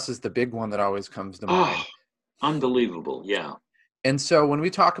 Toys R Us is the big one that always comes to mind. Unbelievable, yeah. And so when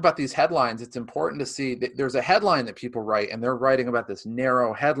we talk about these headlines, it's important to see that there's a headline that people write, and they're writing about this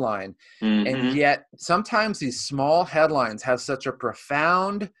narrow headline. And yet sometimes these small headlines have such a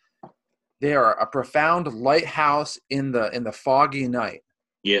profound lighthouse in the foggy night.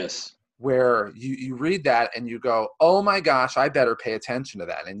 Yes. Where you read that and you go, oh my gosh, I better pay attention to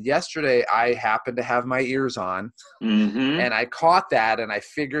that. And yesterday I happened to have my ears on and I caught that, and I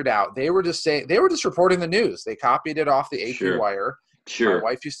figured out they were just reporting the news. They copied it off the AP wire. Sure. My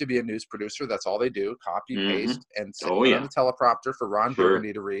wife used to be a news producer. That's all they do. Copy, paste, and sit on the teleprompter for Ron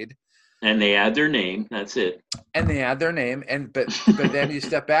Burgundy to read. And they add their name. That's it. And they add their name. But then you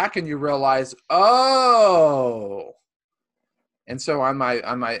step back and you realize, oh. And so on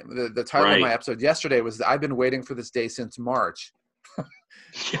the title of my episode yesterday was I've been waiting for this day since March.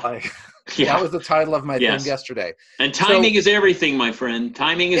 That was the title of my thing yesterday. And timing is everything, my friend.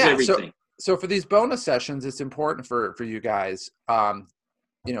 Timing is everything. So for these bonus sessions, it's important for you guys.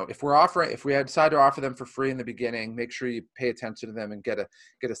 If we decide to offer them for free in the beginning, make sure you pay attention to them and get a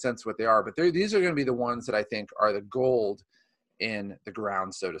sense of what they are. But these are going to be the ones that I think are the gold in the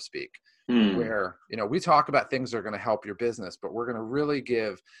ground, so to speak. Where, we talk about things that are going to help your business, but we're going to really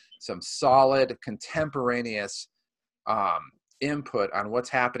give some solid contemporaneous input on what's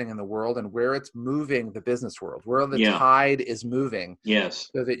happening in the world and where it's moving the business world, where the tide is moving. Yes.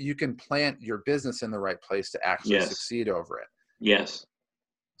 So that you can plant your business in the right place to actually succeed over it. Yes.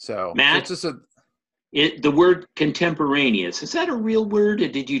 So Matt, it's just the word contemporaneous, is that a real word or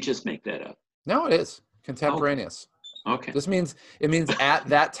did you just make that up? No, it is contemporaneous. Okay. It means at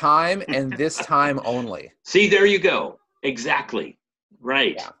that time and this time only. See, there you go. Exactly.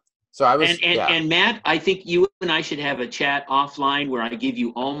 Right. Yeah. So I was, and Matt, I think you and I should have a chat offline where I give you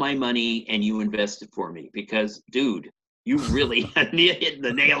all my money and you invest it for me, because dude, you really hit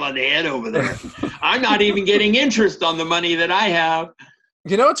the nail on the head over there. I'm not even getting interest on the money that I have.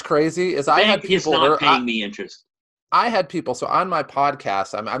 What's crazy is I had people not paying me interest. I had people. So on my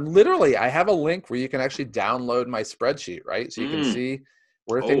podcast, I'm literally, I have a link where you can actually download my spreadsheet, right? So you can see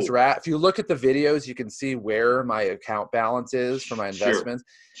where things are at. If you look at the videos, you can see where my account balance is for my investments.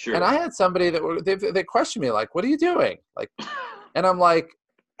 Sure. And I had somebody they questioned me like, what are you doing? Like, and I'm like,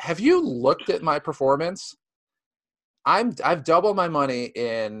 have you looked at my performance? I've doubled my money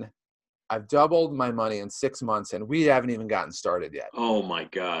in 6 months, and we haven't even gotten started yet. Oh my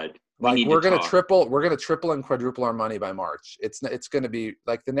God. We're going to triple and quadruple our money by March. It's going to be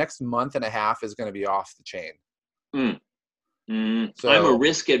like the next month and a half is going to be off the chain. So, I'm a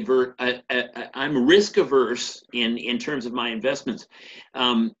risk averse. I'm risk averse in terms of my investments,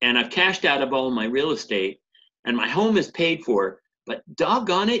 and I've cashed out of all my real estate, and my home is paid for. But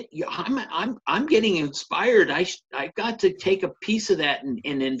doggone it, I'm getting inspired. I got to take a piece of that and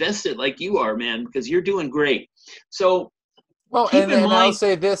invest it like you are, man, because you're doing great. So. Well, and I'll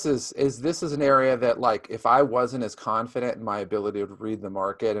say this is an area that, like, if I wasn't as confident in my ability to read the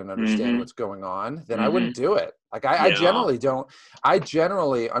market and understand what's going on, then I wouldn't do it. Like I generally don't. I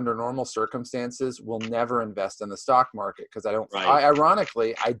generally, under normal circumstances, will never invest in the stock market because I don't.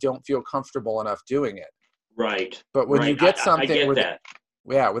 Ironically, I don't feel comfortable enough doing it. Right. But when you get something I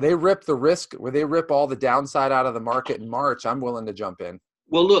where where they rip all the downside out of the market in March, I'm willing to jump in.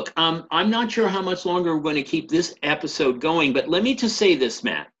 Well, look, I'm not sure how much longer we're going to keep this episode going, but let me just say this,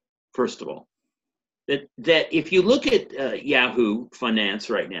 Matt, first of all, that if you look at Yahoo Finance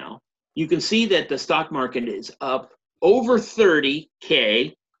right now, you can see that the stock market is up over 30K.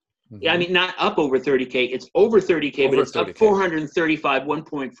 Mm-hmm. I mean, not up over 30K, it's over 30K, but it's 30K. Up 435,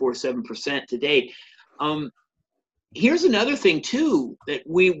 1.47% today. Here's another thing, too, that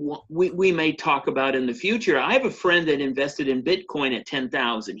we may talk about in the future. I have a friend that invested in Bitcoin at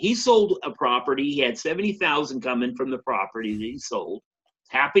 10,000. He sold a property. He had 70,000 coming from the property that he sold.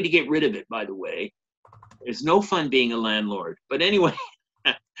 Happy to get rid of it, by the way. There's no fun being a landlord. But anyway,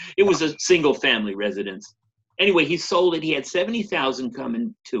 it was a single family residence. Anyway, he sold it. He had 70,000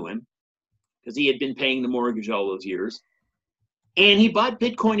 coming to him because he had been paying the mortgage all those years. And he bought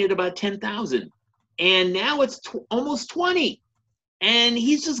Bitcoin at about 10,000. And now it's almost 20. And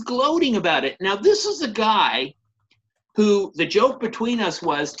he's just gloating about it. Now, this is a guy who the joke between us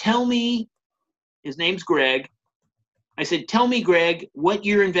was, tell me, his name's Greg. I said, tell me, Greg, what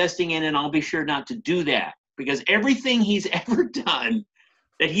you're investing in, and I'll be sure not to do that. Because everything he's ever done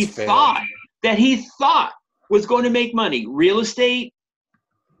that he thought was going to make money, real estate,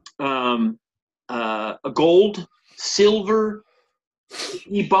 gold, silver,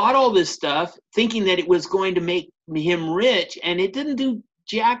 he bought all this stuff thinking that it was going to make him rich, and it didn't do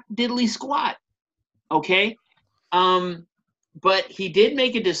jack diddly squat. Okay. But he did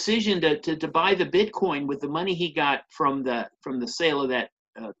make a decision to buy the Bitcoin with the money he got from the sale of that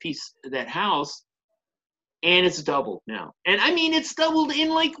that house. And it's doubled now. And I mean, it's doubled in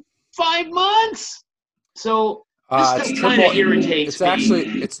like 5 months. So this stuff kind of irritates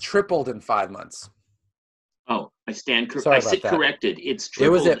me. It's tripled in 5 months. Oh, I sit corrected. It's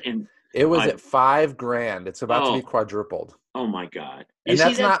tripled. It was at $5,000. It's about to be quadrupled. Oh my God! And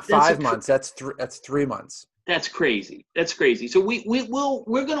that's not 5 months. That's 3 months. That's crazy. That's crazy. So we're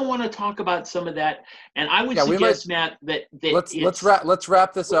going to want to talk about some of that. And I would suggest, Matt, that let's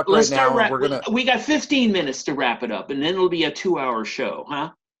wrap this up right now. We got 15 minutes to wrap it up, and then it'll be a 2-hour show, huh?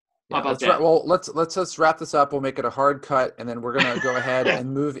 How about that? Well, let's just wrap this up. We'll make it a hard cut, and then we're gonna go ahead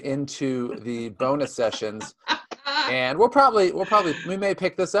and move into the bonus sessions. And we may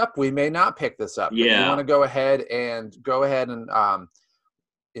pick this up. We may not pick this up. Yeah. If you want to go ahead and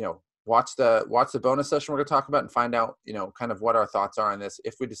watch the bonus session we're gonna talk about and find out kind of what our thoughts are on this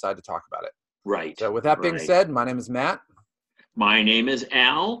if we decide to talk about it. Right. So with that being said, my name is Matt. My name is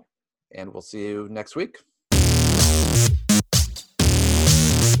Al. And we'll see you next week.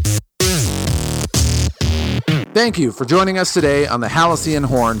 Thank you for joining us today on the Hallisey and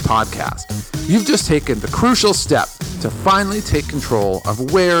Horn podcast. You've just taken the crucial step to finally take control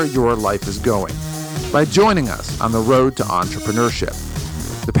of where your life is going by joining us on the road to entrepreneurship.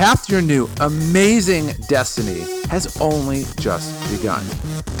 The path to your new amazing destiny has only just begun.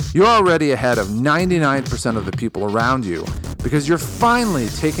 You're already ahead of 99% of the people around you because you're finally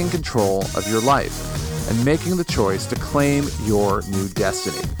taking control of your life and making the choice to claim your new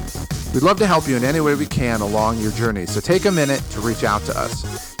destiny. We'd love to help you in any way we can along your journey, so take a minute to reach out to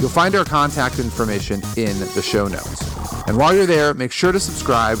us. You'll find our contact information in the show notes. And while you're there, make sure to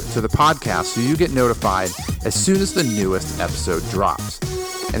subscribe to the podcast so you get notified as soon as the newest episode drops.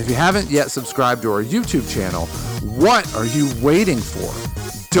 And if you haven't yet subscribed to our YouTube channel, what are you waiting for?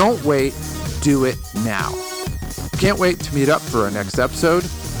 Don't wait, do it now. Can't wait to meet up for our next episode,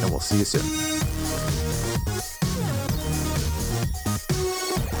 and we'll see you soon.